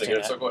contesting questioning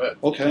it. So go ahead.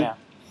 Okay. Yeah.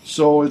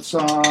 So it's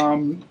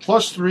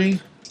 +3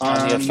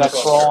 On the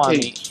effects roll on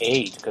the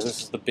 8, because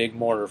this is the big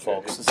mortar,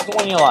 folks. This is the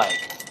one you like.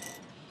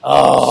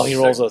 Oh, he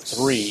rolls a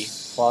 3.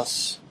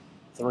 plus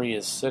 3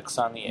 is 6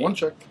 on the 8. 1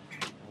 check.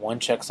 1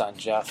 check's on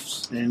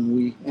Jeff's. And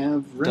we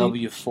have rate.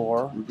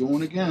 W4. We're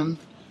going again.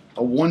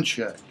 A 1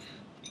 check.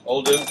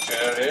 Hold him,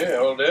 Jerry.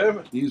 Hold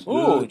him. He's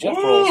Ooh, good. Jeff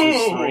rolls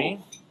his 3.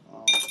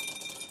 Oh.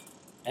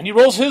 And he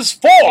rolls his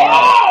 4!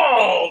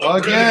 Oh, the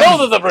Again.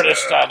 Both of the British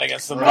stand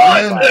against the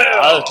Again.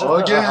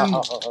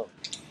 Again.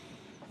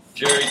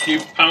 Jerry,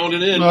 keep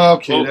pounding in.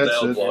 Okay, Both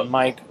that's down it. one.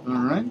 Mike All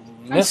right.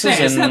 misses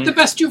Is that the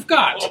best you've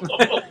got?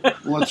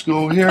 Let's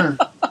go here.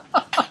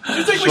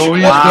 You think So we should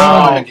he's watch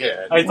done. it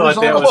again? I thought Where's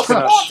that all was the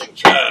gonna.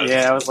 stuff?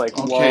 Yeah, I was like,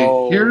 Okay,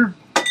 whoa. here.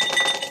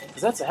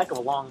 Because that's a heck of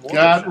a long mortar.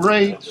 Got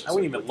rate. I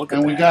wouldn't even look at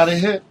And that. we got a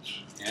hit.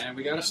 And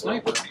we got a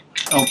sniper.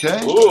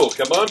 Okay. Ooh,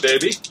 come on,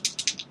 baby.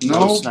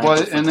 No, Sniper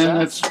but for and then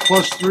Jeff. it's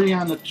plus 3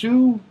 on the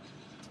 2.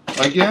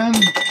 Again.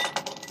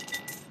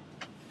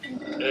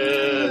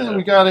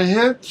 We got a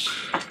hit.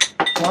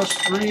 Plus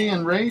 3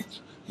 and rate.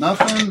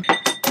 Nothing.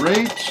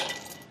 Rate.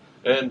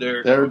 And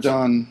They're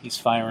done. He's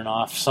firing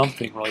off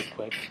something really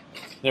quick.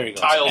 There you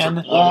go. Tiles are And,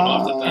 blowing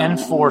off the and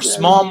for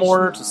small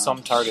mortar to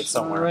some target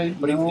somewhere.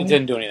 Alright, But no. it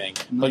didn't do anything.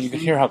 But you could Nothing.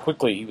 hear how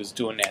quickly he was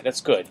doing that. That's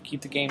good.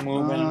 Keep the game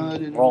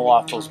moving. Roll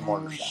off those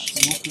mortar shots.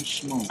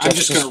 Smoke. I'm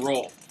just going to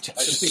roll.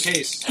 Just in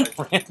case.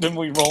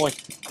 Randomly rolling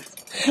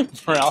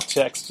morale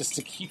checks just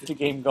to keep the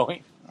game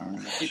going. All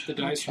right. Keep the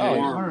dice Oh,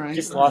 warm. all right.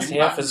 Just lost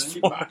half his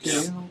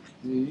force.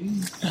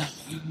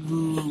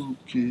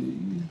 Okay.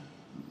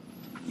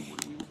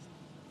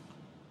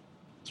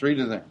 3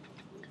 to there.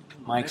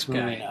 Mike's That guy.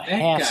 moving a That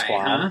half guy,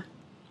 squad huh?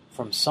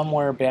 from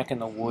somewhere back in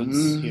the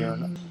woods here,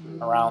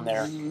 around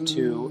there,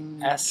 to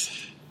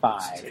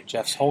S5.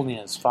 Jeff's holding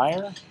his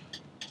fire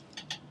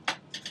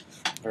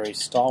very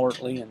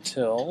stalwartly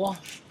until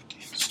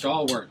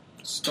Stalwart.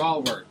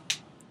 Stalwart.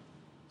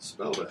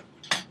 Smell that.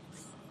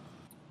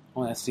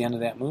 well, that's the end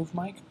of that move,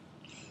 Mike.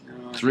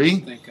 No, I'm 3?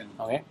 just thinking.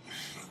 Okay,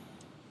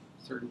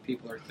 Certain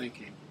people are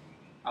thinking.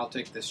 I'll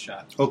take this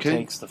shot. Okay.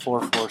 takes the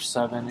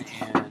 4-4-7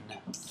 and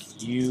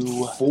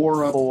you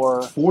 4 up.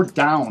 4 4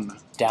 down.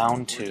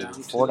 down 2.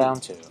 4 down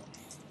 2.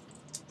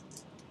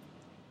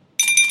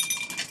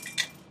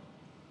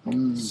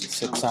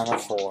 6 on a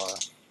 4.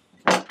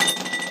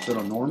 Is that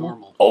a normal?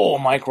 Normal. Oh,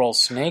 Mike rolls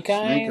snake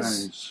Snake eyes.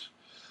 eyes.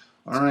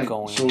 All right.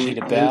 Going so heat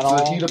of it's battle.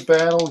 a heat of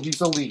battle.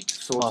 He's elite.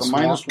 So Plus it's a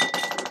minus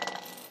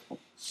 8.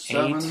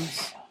 7.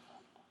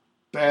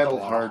 Battle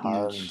hardness.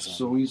 hardens him.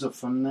 So he's a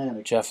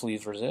fanatic. Jeff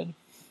leaves Resid.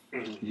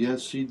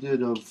 Yes, he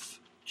did of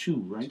 2,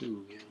 right?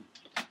 2,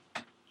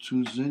 yeah.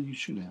 2 Zid. You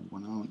should have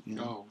one out.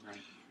 Yeah. Oh, right.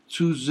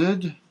 2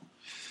 Zid.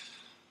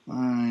 All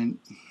right.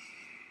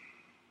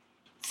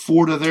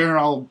 4 to there.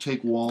 I'll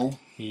take wall.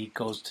 He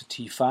goes to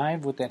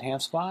T5 with that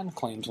half squad,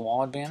 claims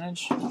wall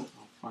advantage. Final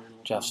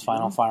Jeff's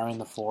final firing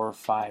the 4,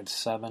 5,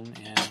 7,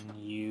 and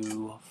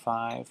you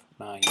 5.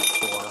 No, you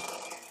 4.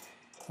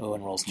 Oh,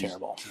 and rolls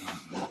terrible.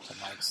 So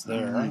Mike's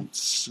there. All right.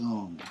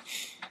 So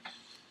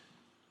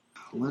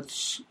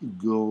let's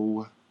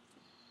go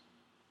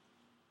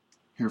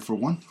here for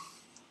 1.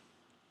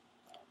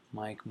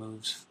 Mike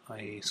moves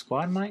a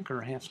squad, Mike,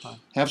 or a half squad?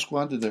 Half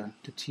squad to there.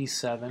 To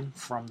T7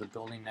 from the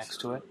building next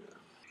to it.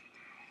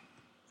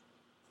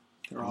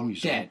 They're all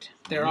he's dead.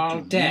 all They're all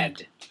broken.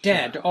 dead.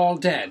 Dead. All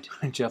dead.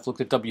 Jeff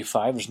looked at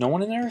W5. There's no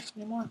one in there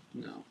anymore?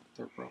 No,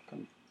 they're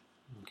broken.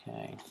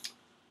 Okay.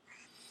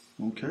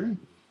 Okay.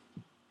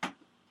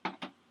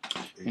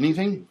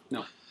 Anything?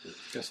 No,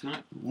 guess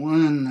not.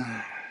 1.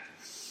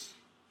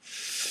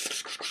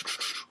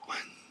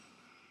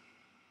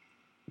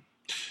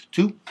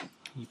 2.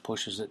 He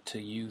pushes it to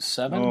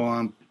U7. Oh,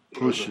 I'm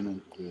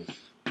pushing it.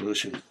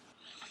 Pushing it.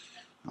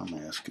 I'm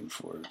asking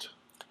for it.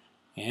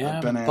 Yeah,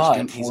 I've been but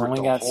asking he's for it only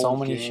the got so whole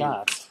many game.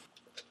 shots.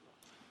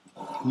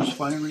 Who's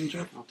firing,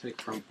 Jeff? I'll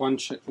take from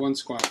one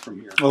squad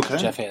from here. Okay.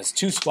 Jeff has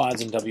 2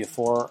 squads in W4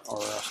 or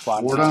a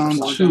squad. 4 in down,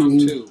 W5. 2.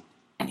 Down 2.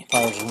 He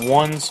fires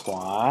 1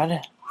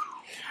 squad.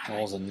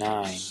 Rolls a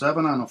 9.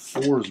 7 on a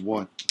 4 is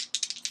what?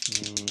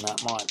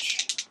 Not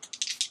much.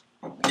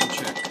 Pin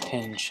check.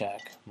 Pin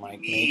check.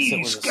 Mike makes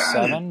it with a got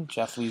 7.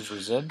 Jeff leaves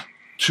Resid.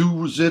 2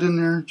 was it in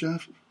there,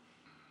 Jeff?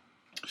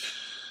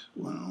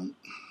 Well,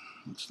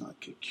 let's not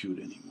get cute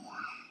anymore.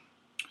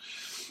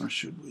 Or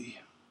should we?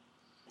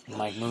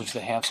 Mike moves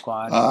the half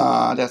squad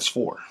That's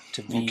 4.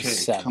 to Okay,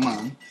 V7. come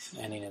on.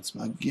 Ending its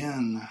move.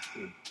 Again.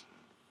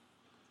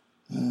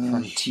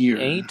 From Here.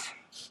 T8,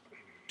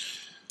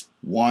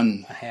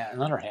 1.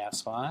 another half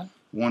squad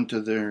 1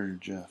 to there,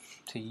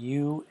 Jeff. to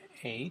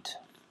U8.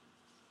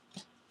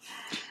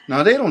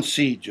 Now, they don't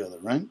see each other,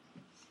 right?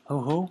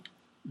 Who?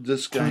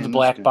 This guy Through the and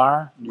black this guy.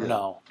 bar? Yeah.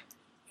 No.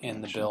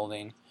 In the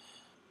building.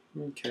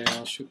 Okay,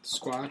 I'll shoot the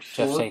squad.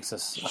 Jeff 4. takes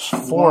us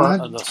 4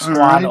 of the All squad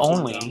right.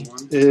 only Down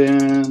 1.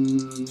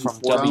 And from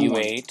 4 down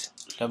W8.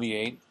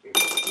 W8.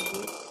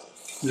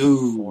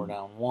 4 1.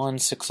 down 1.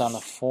 6 on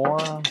the 4.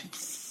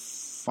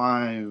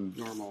 5.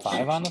 Normal.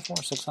 5 on the 4.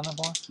 6 on the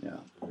 4.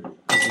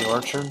 Yeah. Is the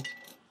orchard.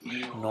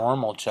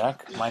 Normal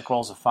check. Mike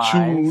rolls a 5.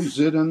 2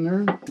 zit in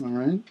there. All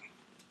right.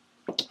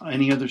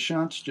 Any other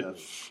shots,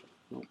 Jeff?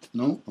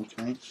 No.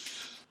 Okay.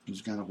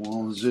 He's got a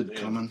wall of zit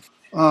coming.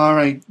 All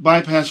right,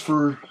 bypass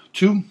for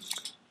 2.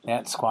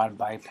 That squad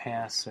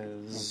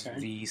bypasses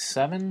Okay.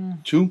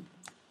 V7. 2.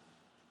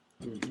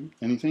 Mm-hmm.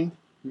 Anything?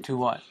 To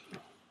what?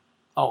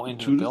 Oh,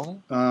 into 2 the to-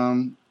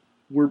 building?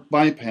 We're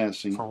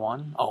bypassing For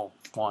 1? Oh,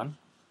 1.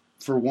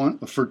 for 1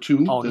 for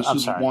 2. Oh, this I'm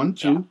is sorry. 1,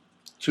 2,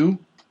 2.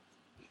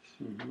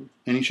 Mm-hmm.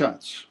 Any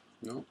shots?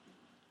 Nope.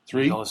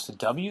 3. He goes to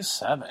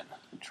W7,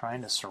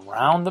 trying to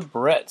surround the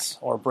Brits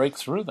or break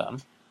through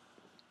them.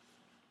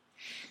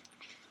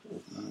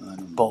 I don't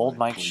know Bold,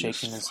 why I Mike's play this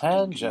shaking his fucking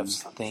head. game.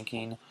 Jeff's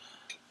thinking.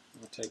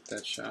 We'll take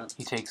that shot.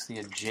 He takes the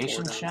 4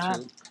 adjacent down shot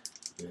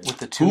 2. with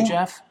the 2, Who?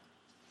 Jeff.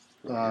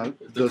 The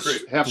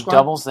crit. half He squad.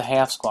 doubles the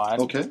half squad.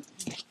 Okay.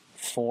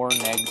 4,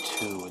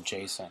 -2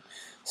 adjacent.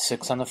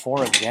 6 on the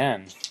 4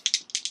 again.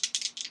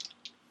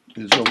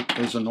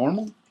 Is a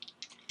normal?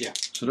 Yeah.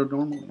 Is it a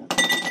normal?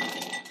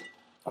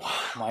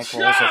 Mike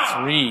rolls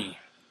a 3.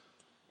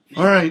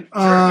 All right.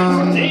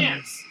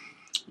 Dance.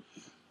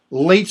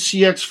 Late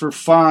CX for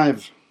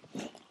 5.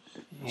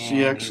 And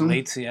CX he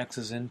late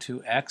CXs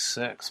into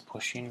X6,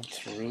 pushing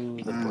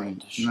through the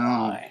British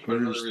now, line. Put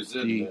another where's resist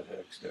the... in that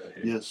hex guy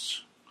here.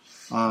 Yes.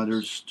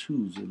 There's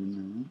 2s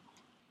in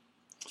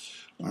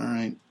there. All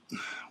right.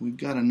 We've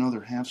got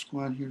another half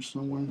squad here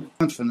somewhere.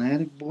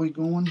 Fanatic boy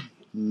going?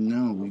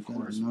 No, we've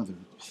got another.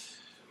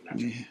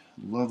 We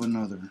love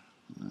another.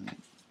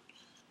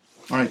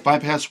 All right,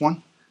 bypass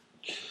 1.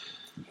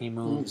 He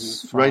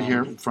moves Right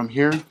here, from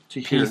here to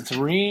here.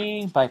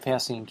 P3,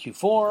 bypassing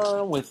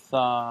Q4 with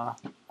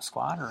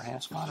squad or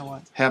half squad or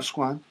what? Half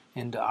squad.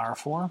 Into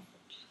R4.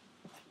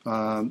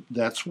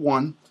 That's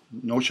 1.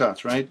 No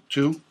shots, right?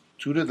 2.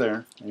 2 to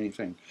there.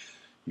 Anything.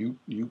 You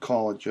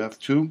call it, Jeff.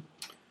 2.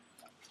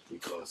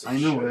 Because I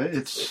know it.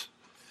 It's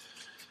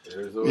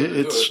There's the way to do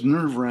it's it.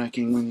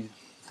 nerve-wracking when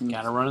you...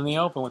 Got to run in the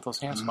open with those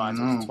half squads.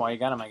 I know. That's why you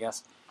got him, I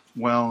guess.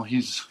 Well,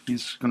 he's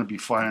going to be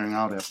firing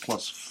out at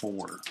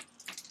 +4.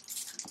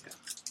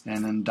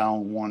 And then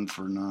down 1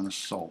 for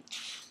non-assault.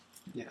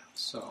 Yeah,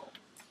 so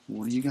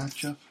What do you got,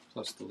 Jeff?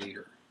 plus the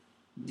leader.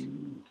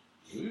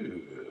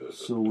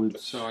 So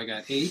it's... So I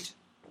got 8.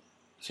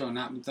 So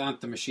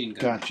not the machine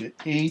gun. Gotcha.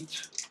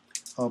 8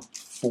 up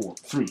 4.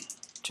 3.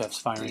 Jeff's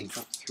firing 8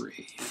 up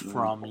 3.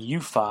 from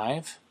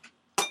U5.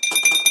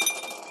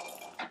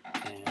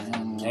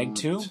 And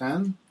 -2,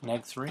 10.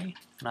 -3,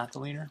 not the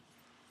leader.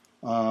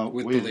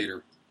 With the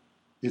leader.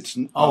 It's He's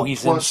in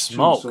plus 2,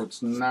 smoke. so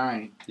it's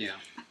 9. Yeah.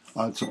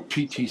 It's a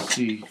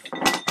PTC.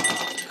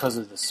 Because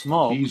of the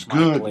smoke, He's Mike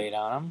good. laid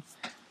on him.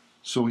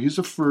 So he's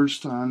a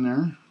first on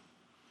there.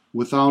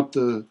 Without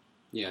the...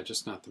 Yeah,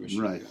 just not the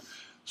machine Right. gun.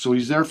 So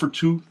he's there for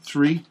 2,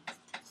 3,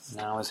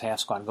 Now his half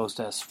squad goes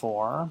to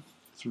S4.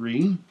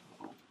 3.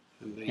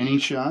 And then- Any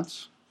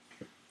shots?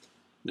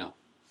 No.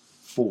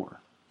 4.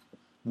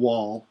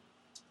 Wall.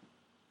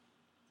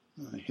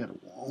 I hit a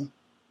wall.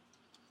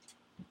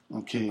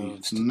 Okay,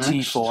 Moves to next.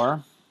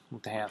 T4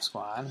 with the half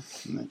squad.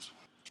 Next.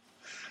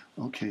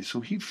 Okay,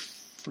 so he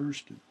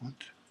first did 1,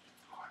 2,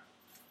 4.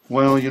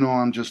 Well,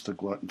 I'm just a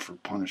glutton for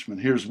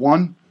punishment. Here's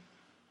 1.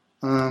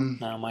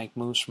 Now Mike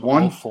moves from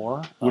 1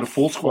 O4 with a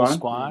full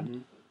squad. Mm-hmm.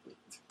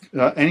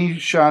 Any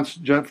shots,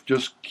 Jeff?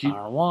 Just keep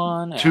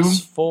R1, 2.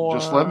 S4.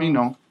 Just let me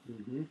know.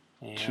 Mm-hmm.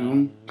 And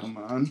 2. Come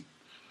on.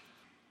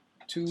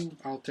 2.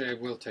 I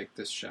will take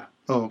this shot.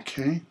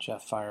 Okay.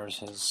 Jeff fires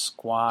his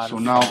squad. So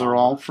now from they're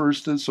all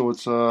firsted. So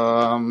it's 4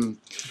 down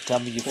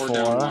W4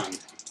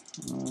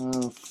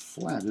 1.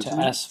 flat, to isn't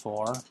it?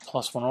 S4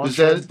 plus 1 Is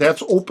orchard.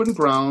 that's open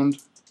ground?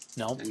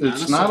 Nope. And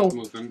It's not non-assault a-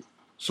 movement.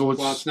 So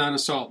Well, it's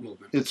non-assault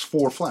movement. it's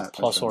 4 flat.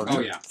 Plus I think. orchard.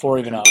 Oh, yeah. 4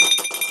 even up.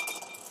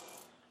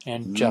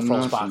 And Jeff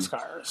rolls Nothing.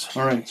 boxcars.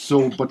 All right.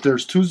 So, but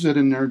there's 2 zit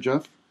in there,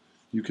 Jeff.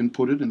 You can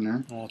put it in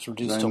there. Well, it's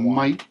reduced I to 1.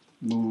 might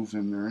move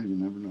in there. You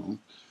never know.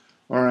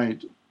 All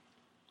right.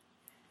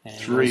 And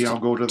he 3. goes I'll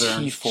go to there.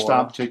 T4.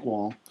 Stop. Take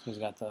wall. He's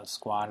got the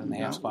squad and the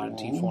You half got squad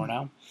in wall. T4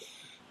 now.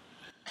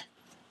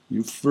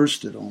 You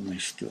firsted only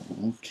still.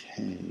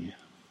 Okay.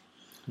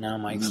 Now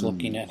Mike's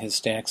looking at his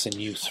stacks in So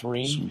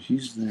U3.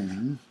 he's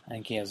there. I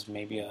think he has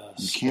maybe a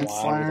You squad can't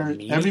fire with a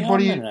medium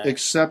everybody and a-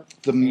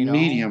 except the you know.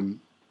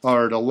 medium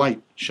or the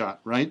light shot,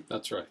 right?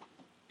 That's right.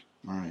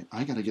 All right.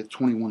 I got to get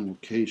 21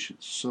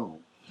 locations. So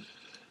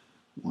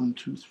 1,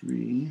 2,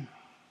 3.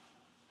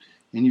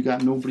 And you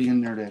got nobody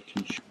in there that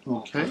can shoot.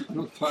 Okay.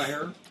 No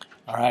fire.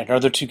 All right, our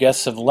other 2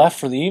 guests have left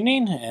for the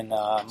evening, and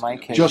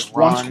Mike has Just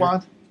run one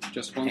squad?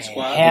 Just one a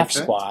squad. half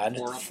Okay. squad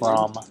 4 up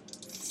from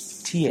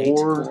T8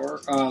 4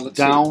 let's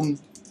down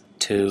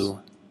to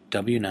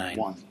W9.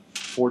 1.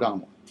 4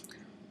 down 1.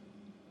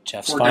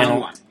 Jeff's See. 4 down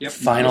final 1. Yep.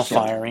 final Minus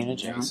one. firing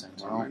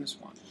adjacent. Well. Minus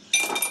 1.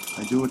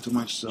 I do it to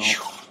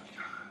myself.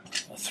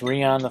 A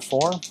 3 on the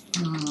 4.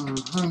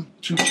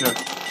 2 check.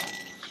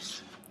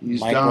 He's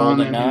Mike down rolled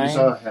a and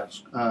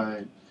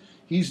 9.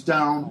 he's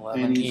down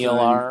 11 and he's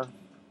ELR. a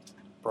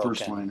first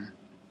Broken. liner.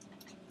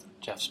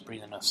 Jeff's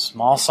breathing a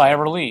small sigh of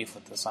relief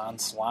with this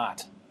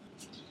onslaught.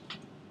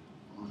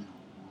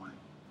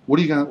 What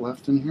do you got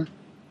left in here?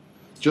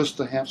 Just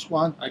the half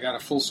squad? I got a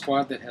full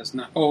squad that has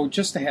not. Oh,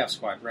 just the half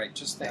squad, right?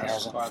 Just the That half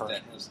hasn't squad first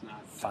that has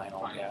not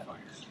final yet. fired.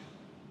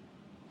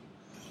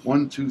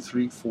 1, 2,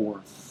 3,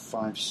 4,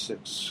 5,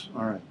 6.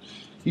 All right.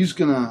 He's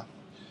gonna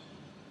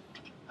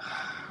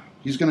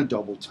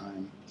double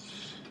time.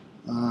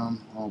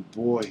 Oh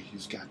boy,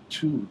 he's got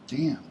 2.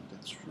 Damn,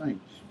 that's right.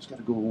 He's got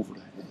to go over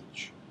the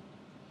hedge.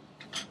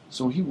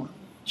 So he went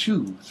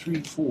 2,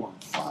 3, 4,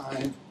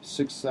 5,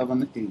 6,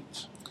 7,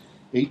 8.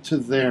 8 to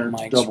there.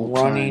 Mike's double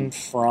running time.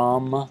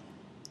 from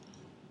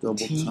Double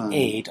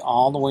T8 time.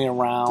 all the way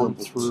around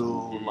Double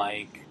through time.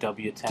 like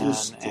W10,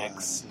 This guy.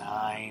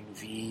 X9,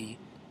 V,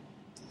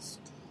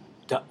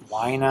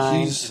 Y9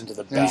 He's into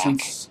the back. hasn't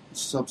Because Jeff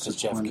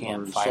subsequent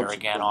can't or fire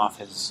again subsequent. off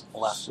his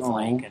left So,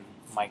 flank and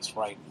Mike's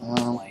right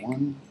flank.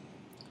 1.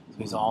 So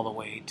he's all the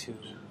way to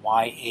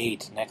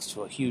Y8 next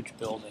to a huge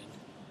building.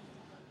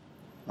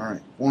 All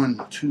right.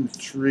 1, 2,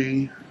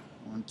 3.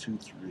 1, 2,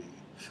 3.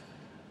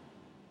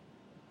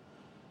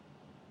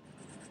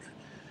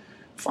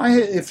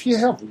 If you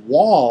have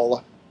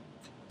wall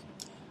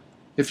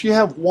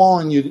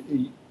and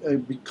you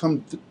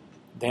become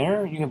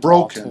There, you can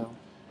broken.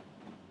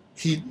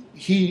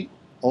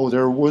 ball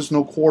There was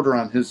no quarter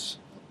on his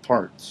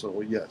part,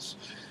 so yes.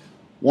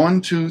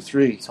 1, 2,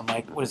 3. So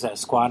Mike, what is that?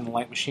 Squad and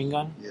light machine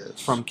gun. Yes.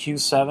 From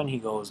Q7, he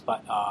goes by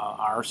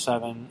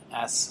R7,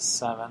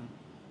 S7,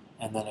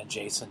 and then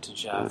adjacent to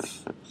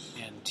Jeff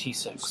in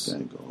T6. This guy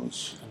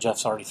goes. And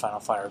Jeff's already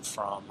final fired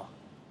from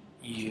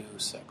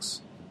U6.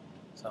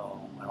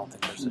 So I don't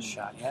think there's a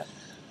shot yet.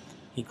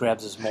 He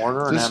grabs his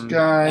mortar This and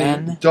guy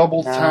N9,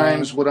 double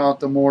times without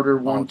the mortar.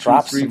 1, 2,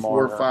 drops 3, the 4,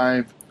 mortar.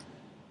 5,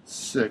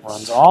 6.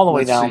 Runs all the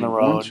way Let's down see. the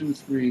road. 1, 2,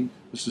 3.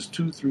 This is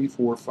 2, 3,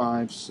 4,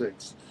 5,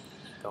 6.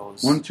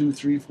 Goes 1, 2,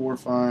 3, 4,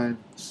 5,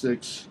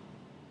 6.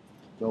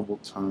 Double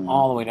time.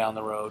 all the way down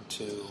the road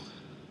to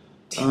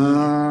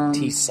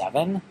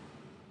T7.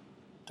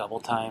 Double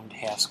timed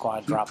half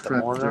squad, drop the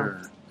prep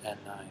mortar, there. and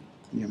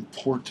The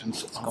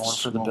importance it's of going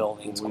for the smoke,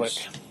 buildings boys.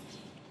 quick.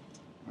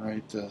 All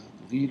right,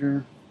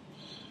 leader.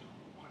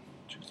 1,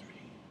 2, 3.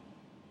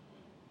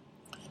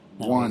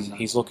 Now 1.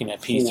 he's looking at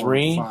 4,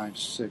 P3. 5,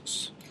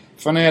 6.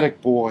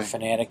 Fanatic boy.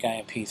 Fanatic guy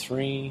at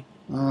P3.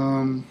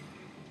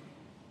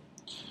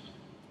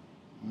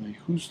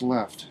 Who's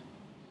left?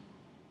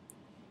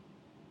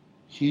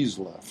 He's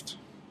left.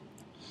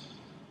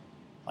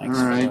 Mike's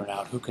All right. figuring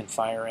out who can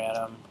fire at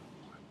him.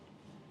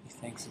 He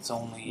thinks it's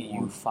only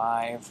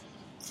U5.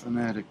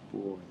 Fanatic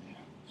boy.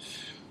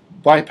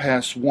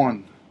 Bypass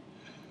 1.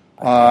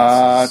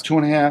 Bypasses.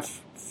 2.5,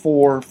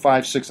 4,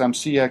 5, 6. I'm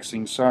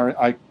CXing. Sorry,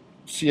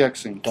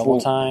 CXing. Double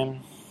Full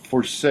time.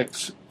 for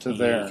 6 to He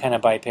there. kind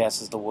of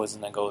bypasses the woods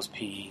and then goes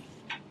P,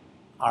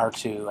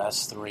 R2,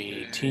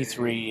 S3,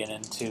 T3, and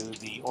into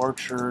the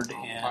orchard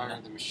I'll fire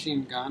in the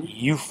machine gun.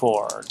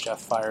 U4.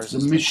 Jeff fires The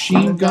his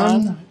machine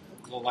gun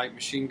The light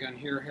machine gun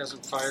here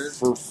hasn't fired.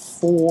 for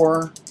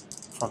 4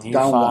 from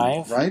down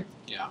 1, U5. right?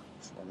 Yeah.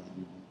 4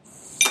 down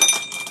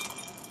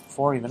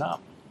 4 even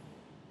up.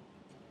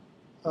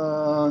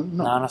 1.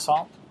 No.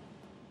 Non-assault.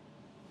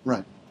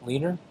 Right.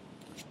 Leader.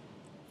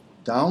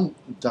 Down.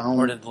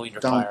 Or did the leader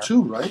Down fire?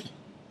 2, right?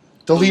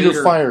 The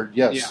leader fired,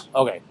 yes. Yeah.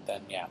 Okay,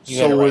 then yeah. You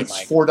had it So right, it's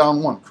Mike. 4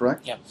 down 1,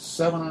 correct? Yep.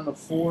 7 on the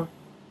 4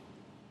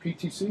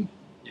 PTC?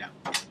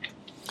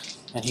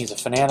 And he's a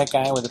fanatic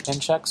guy with a pin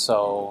check,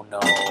 so no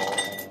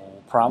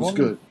problem.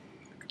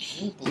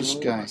 He's good. This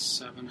guy. A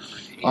 7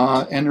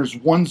 or an 8. And there's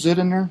 1 zit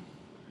in there. I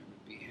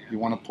would be happy. You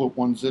want to put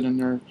 1 zit in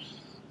there?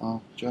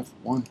 Jeff,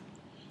 1.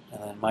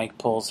 And then Mike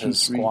pulls 2,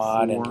 his 3,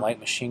 squad 4, and light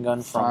machine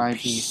gun from 5,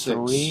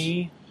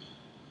 P3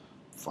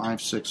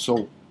 5, 6.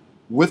 So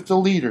with the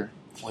leader,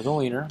 with a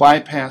leader.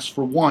 bypass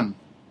for 1,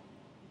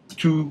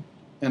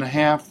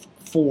 2.5,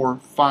 4,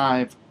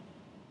 5,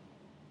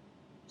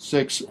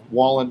 6.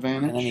 Wall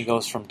advantage. And then he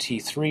goes from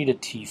T3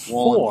 to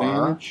Wall T4,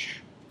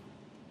 advantage.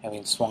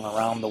 having swung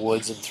around the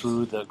woods and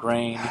through the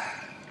grain.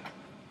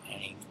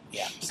 And he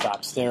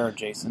stops there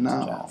adjacent to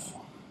Now, Jeff.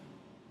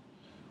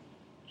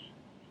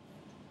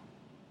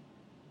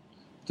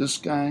 this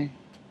guy.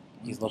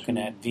 He's looking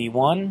 2, at V1.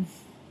 1,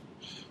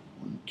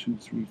 2,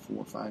 3,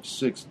 4, 5,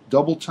 6.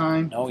 Double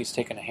time. No, he's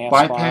taking a half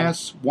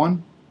Bypass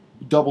 1.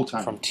 Double squad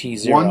time. from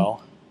T0. 1,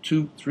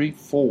 2, 3,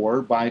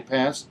 4.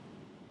 Bypass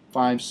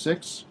 5,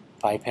 6.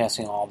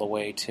 Bypassing all the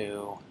way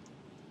to,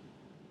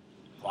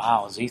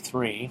 wow,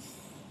 Z3.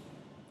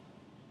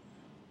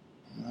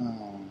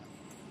 Now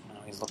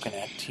he's looking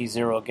at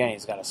T0 again.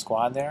 He's got a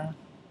squad there.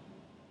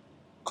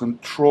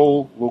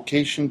 Control,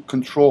 location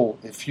control.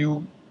 If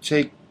you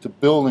take the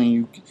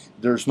building,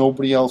 there's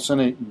nobody else in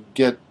it, you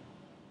get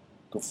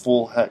the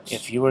full hex.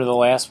 If you were the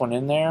last one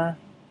in there,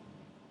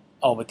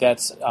 but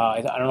that's,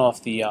 I don't know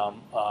if the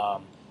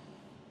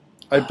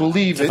I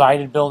believe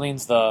divided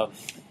buildings, the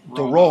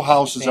row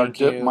houses Thank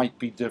you. might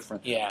be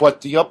different. Yeah.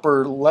 But the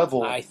upper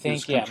level I is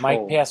think, control.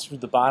 Mike passed through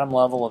the bottom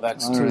level of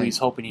X2. All right. He's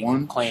hoping he 1,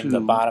 can claim 2. the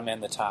bottom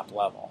and the top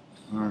level.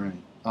 All right.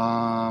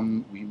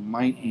 We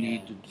might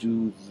need to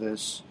do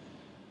this.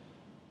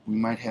 We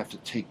might have to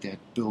take that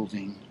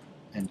building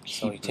and keep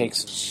So he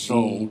takes it.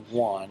 So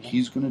V1.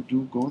 he's going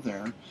to go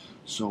there.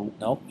 So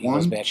Nope, he 1,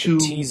 goes back 2,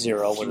 to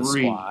T0 with a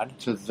 3 squad.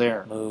 to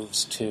there.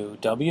 Moves to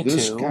W2.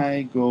 This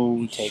guy goes.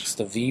 He takes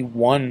the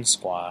V1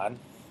 squad.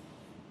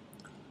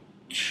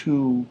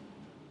 2,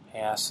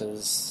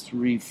 Passes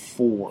 3,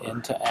 4.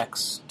 into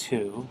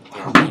X2.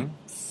 Are we building.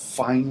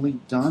 finally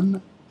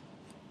done?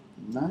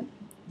 Not.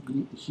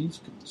 He's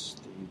going to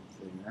stay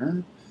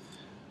there.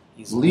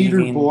 He's Leader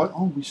leaving, boy.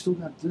 Oh, we still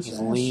got this. He's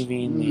ass.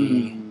 leaving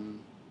the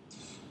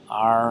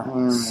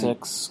R6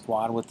 Alright.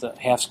 squad with the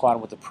half squad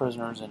with the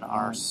prisoners in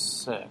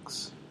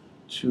R6.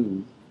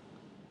 2.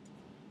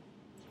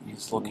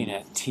 He's looking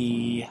at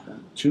T8.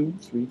 2,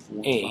 3,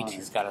 4, 5.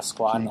 He's got a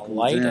squad in the Can't go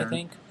light, I there.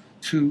 think.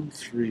 2,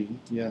 3.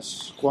 Yes,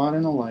 squad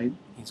in a light.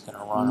 He's going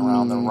to run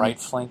around the right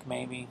flank,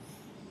 maybe.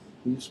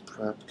 He's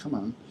prepped. Come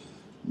on.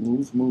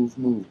 Move, move,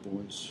 move,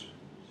 boys.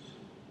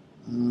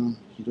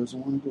 He doesn't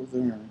want to go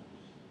there.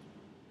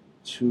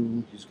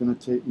 2. He's going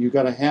to take. You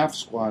got a half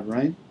squad,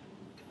 right?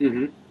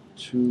 Mm-hmm.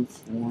 2, He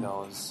 4.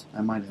 goes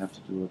I might have to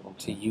do it.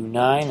 to Okay.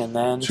 U9 and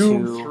then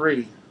 2, to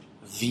 3.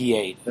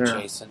 V8, There.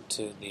 adjacent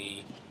to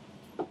the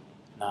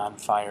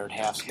non-fired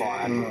half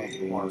squad,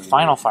 Okay. or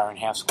final firing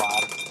half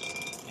squad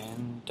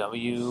in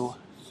W8.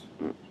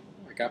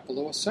 I got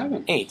below a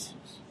 7.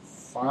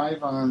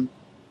 5 on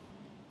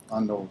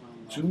the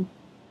 2.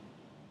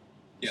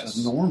 Yes.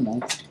 That's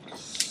normal.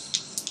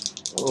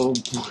 Oh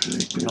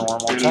boy.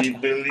 Normal Billy,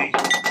 check. Billy.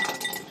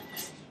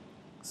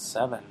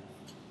 7.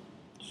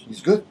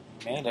 He's good.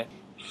 Made it.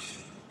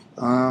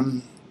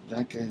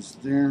 That guy's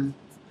there.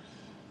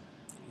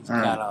 He's All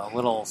got a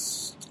little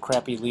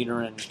crappy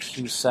leader in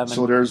Q7.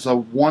 So there's a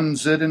 1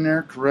 zit in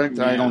there, correct?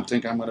 I Yeah. don't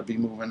think I'm going to be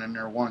moving in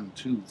there. 1,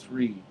 2,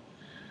 3,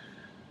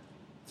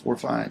 4,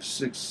 5,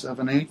 6,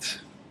 7, 8.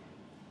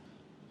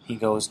 He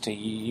goes to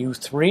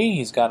U3.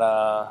 He's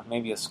got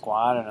maybe a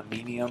squad and a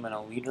medium and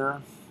a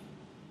leader.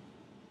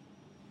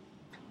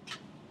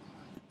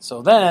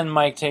 So then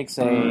Mike takes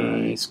a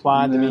Alright,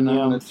 squad, the then I'm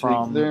medium, gonna take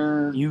from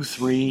there.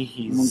 U3.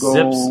 He I'm gonna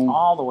zips go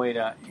all the way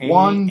to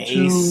 1, 2,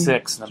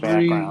 A6 in the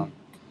 3. background.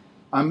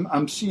 I'm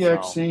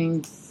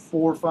CXing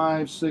 4,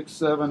 5, 6,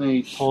 7,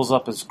 8. Pulls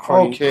up his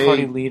cruddy, Okay.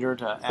 cruddy leader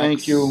to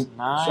Thank you.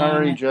 X9.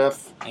 Sorry,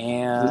 Jeff.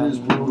 And It is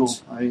brutal.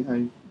 I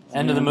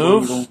end of the am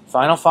move. brutal.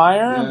 Final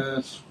fire.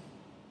 Yes.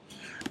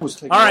 Was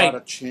taking All a right. lot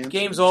of chances.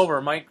 Game's over.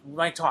 Mike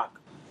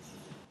talk.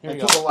 Here I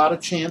you took go. a lot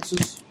of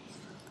chances.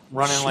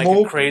 Running like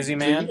Smoke, a crazy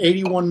man. The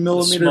 81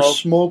 millimeter smoke.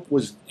 smoke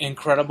was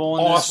Incredible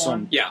in this awesome.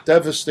 one. Yeah.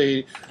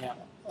 Devastating.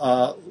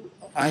 Yeah.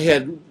 I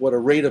had a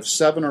rate of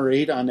 7 or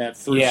 8 on that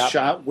first Yeah.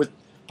 shot with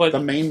But, the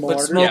main but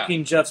mortar.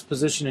 smoking Jeff's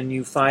position in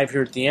U5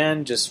 here at the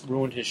end just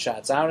ruined his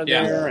shots out of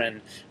Yeah. there, and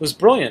it was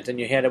brilliant. And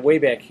you had it way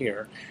back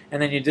here, and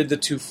then you did the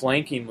 2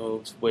 flanking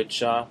moves,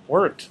 which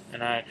worked.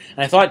 And I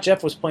thought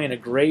Jeff was playing a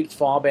great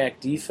fallback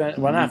defense.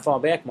 Well, not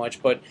fallback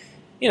much, but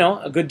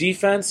a good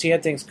defense. He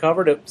had things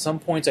covered. At some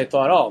points, I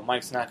thought, oh,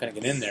 Mike's not going to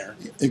get in there.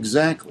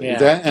 Exactly. Yeah.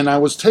 That, and I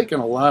was taking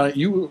a lot of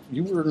you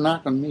were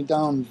knocking me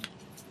down.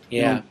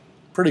 Yeah.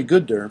 Pretty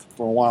good there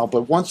for a while.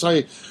 But once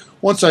I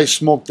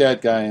smoked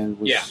that guy, and it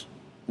was Yeah.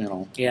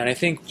 Yeah, and I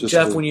think, Just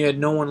Jeff, the- when you had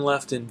no one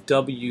left in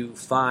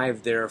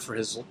W5 there for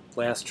his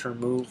last turn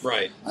move,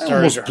 Right. I started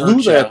almost to blew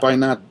hurt that ya. by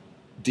not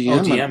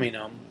DMing. DMing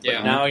him. But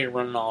Yeah. now you're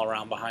running all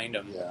around behind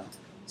him. Yeah.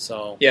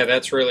 So Yeah,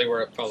 that's really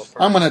where it fell apart.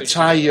 I'm going to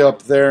tie you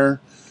up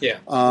there. Yeah.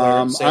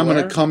 Say I'm going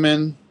where? to come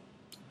in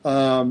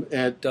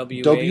at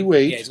W8.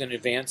 W8. Yeah, he's going to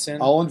advance in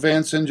I'll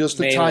advance in just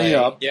to tie you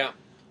Melee. up. Yeah.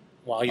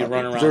 while you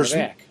run around there's the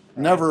back.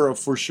 Never a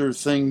for sure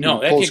thing No,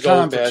 in that close could go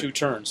combat. for 2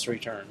 turns, 3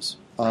 turns.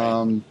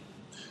 And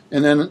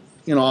then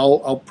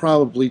I'll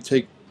probably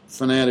take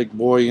Fanatic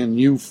Boy and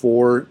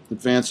U4,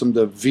 advance him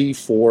to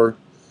V4.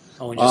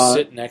 Oh, and just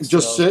sit next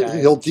just to those sit.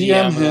 guys. He'll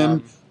DM him.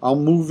 them. I'll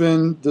move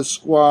in the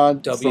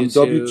squad from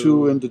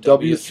W2 into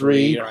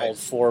W3. Or hold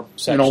 4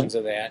 sections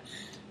of that.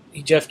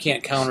 Jeff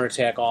can't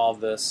counterattack all of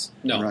this.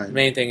 No. Right. The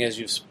main thing is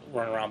you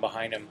run around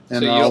behind him,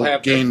 And So I'll you'll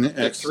have gain the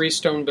X. 3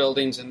 stone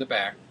buildings in the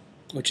back.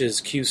 which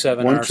is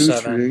Q7, 1, 2,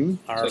 R7, 3.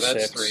 R6. So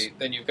that's 3.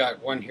 Then you've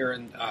got one here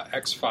in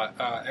X5,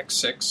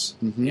 X6.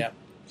 Mhm. Yeah.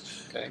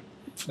 Okay.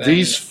 Then,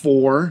 These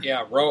 4,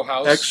 Yeah, row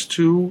house.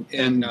 X2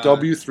 and in,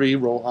 W3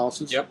 row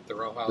houses. Yep, the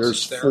row house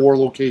There's is there. 4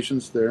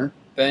 locations there.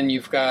 Then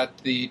you've got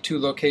the 2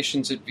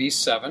 locations at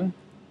V7.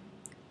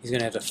 He's going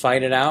to have to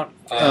fight it out.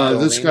 This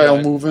Building, guy will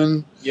but- move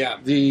in. Yeah.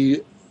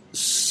 The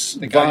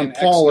guy Von in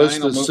Paulus,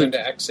 X9 will the move six, into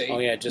X8. Oh,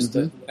 yeah, just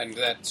And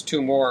that's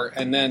 2 more.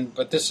 And then,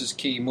 but this is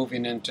key,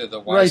 moving into the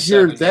Y7. right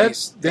here. That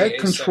A7.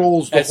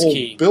 controls the That's whole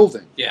key.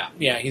 building. Yeah.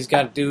 Yeah, he's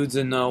got dudes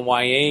in the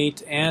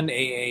Y8 and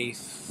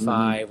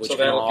AA5, which So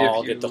can that'll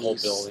all give you get the whole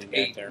building back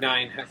 8, there.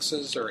 9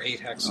 hexes or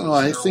 8 hexes. Oh,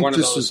 I or think one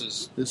this of those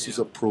is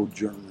yeah. a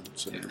pro-German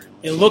scenario.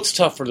 It looks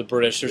tough for the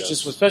British. There's Yes.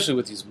 just, especially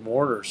with these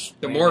mortars.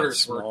 The Man,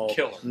 mortars were smoke.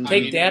 killer. Take I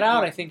mean, that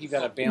out, I think you've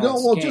got a balanced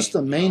No, well, game. just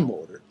the main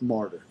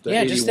mortar. The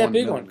Yeah, just that 81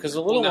 big one, millimeter. because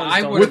the little Well, ones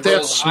I don't... would With have that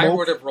rolled, I smoke-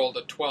 would have rolled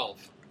a 12.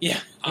 Yeah,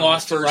 on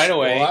lost the it first right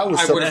away. Well, I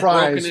was would have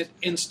broken surprised. it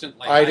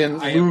instantly. I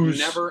didn't I lose.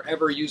 have never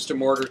ever used a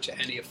mortar to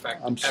any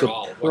effect I'm at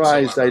all.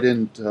 surprised whatsoever. I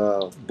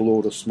didn't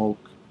blow the smoke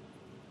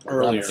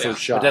earlier.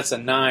 first shot. But that's a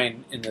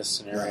 9 in this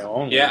scenario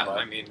only. Yeah, but-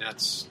 I mean,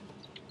 that's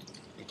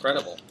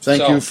incredible.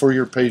 Thank So, you for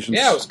your patience.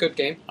 Yeah, it was a good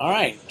game. All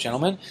right,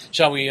 gentlemen.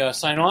 Shall we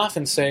sign off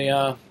and say,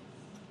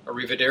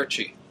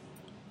 Arrivederci.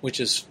 which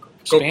is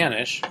Go-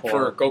 Spanish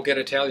For go get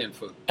Italian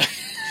food.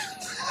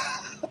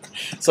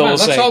 So Come on, we'll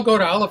let's say, all go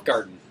to Olive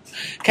Garden.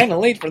 kind of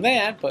late for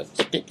that, but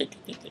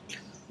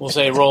we'll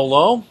say roll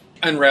low,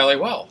 And rally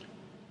well.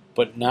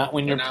 but not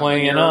when you're And not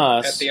playing when in you're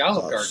us. At the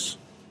Olive Garden. Us.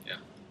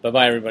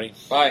 Bye-bye, everybody.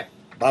 Bye.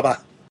 Bye-bye.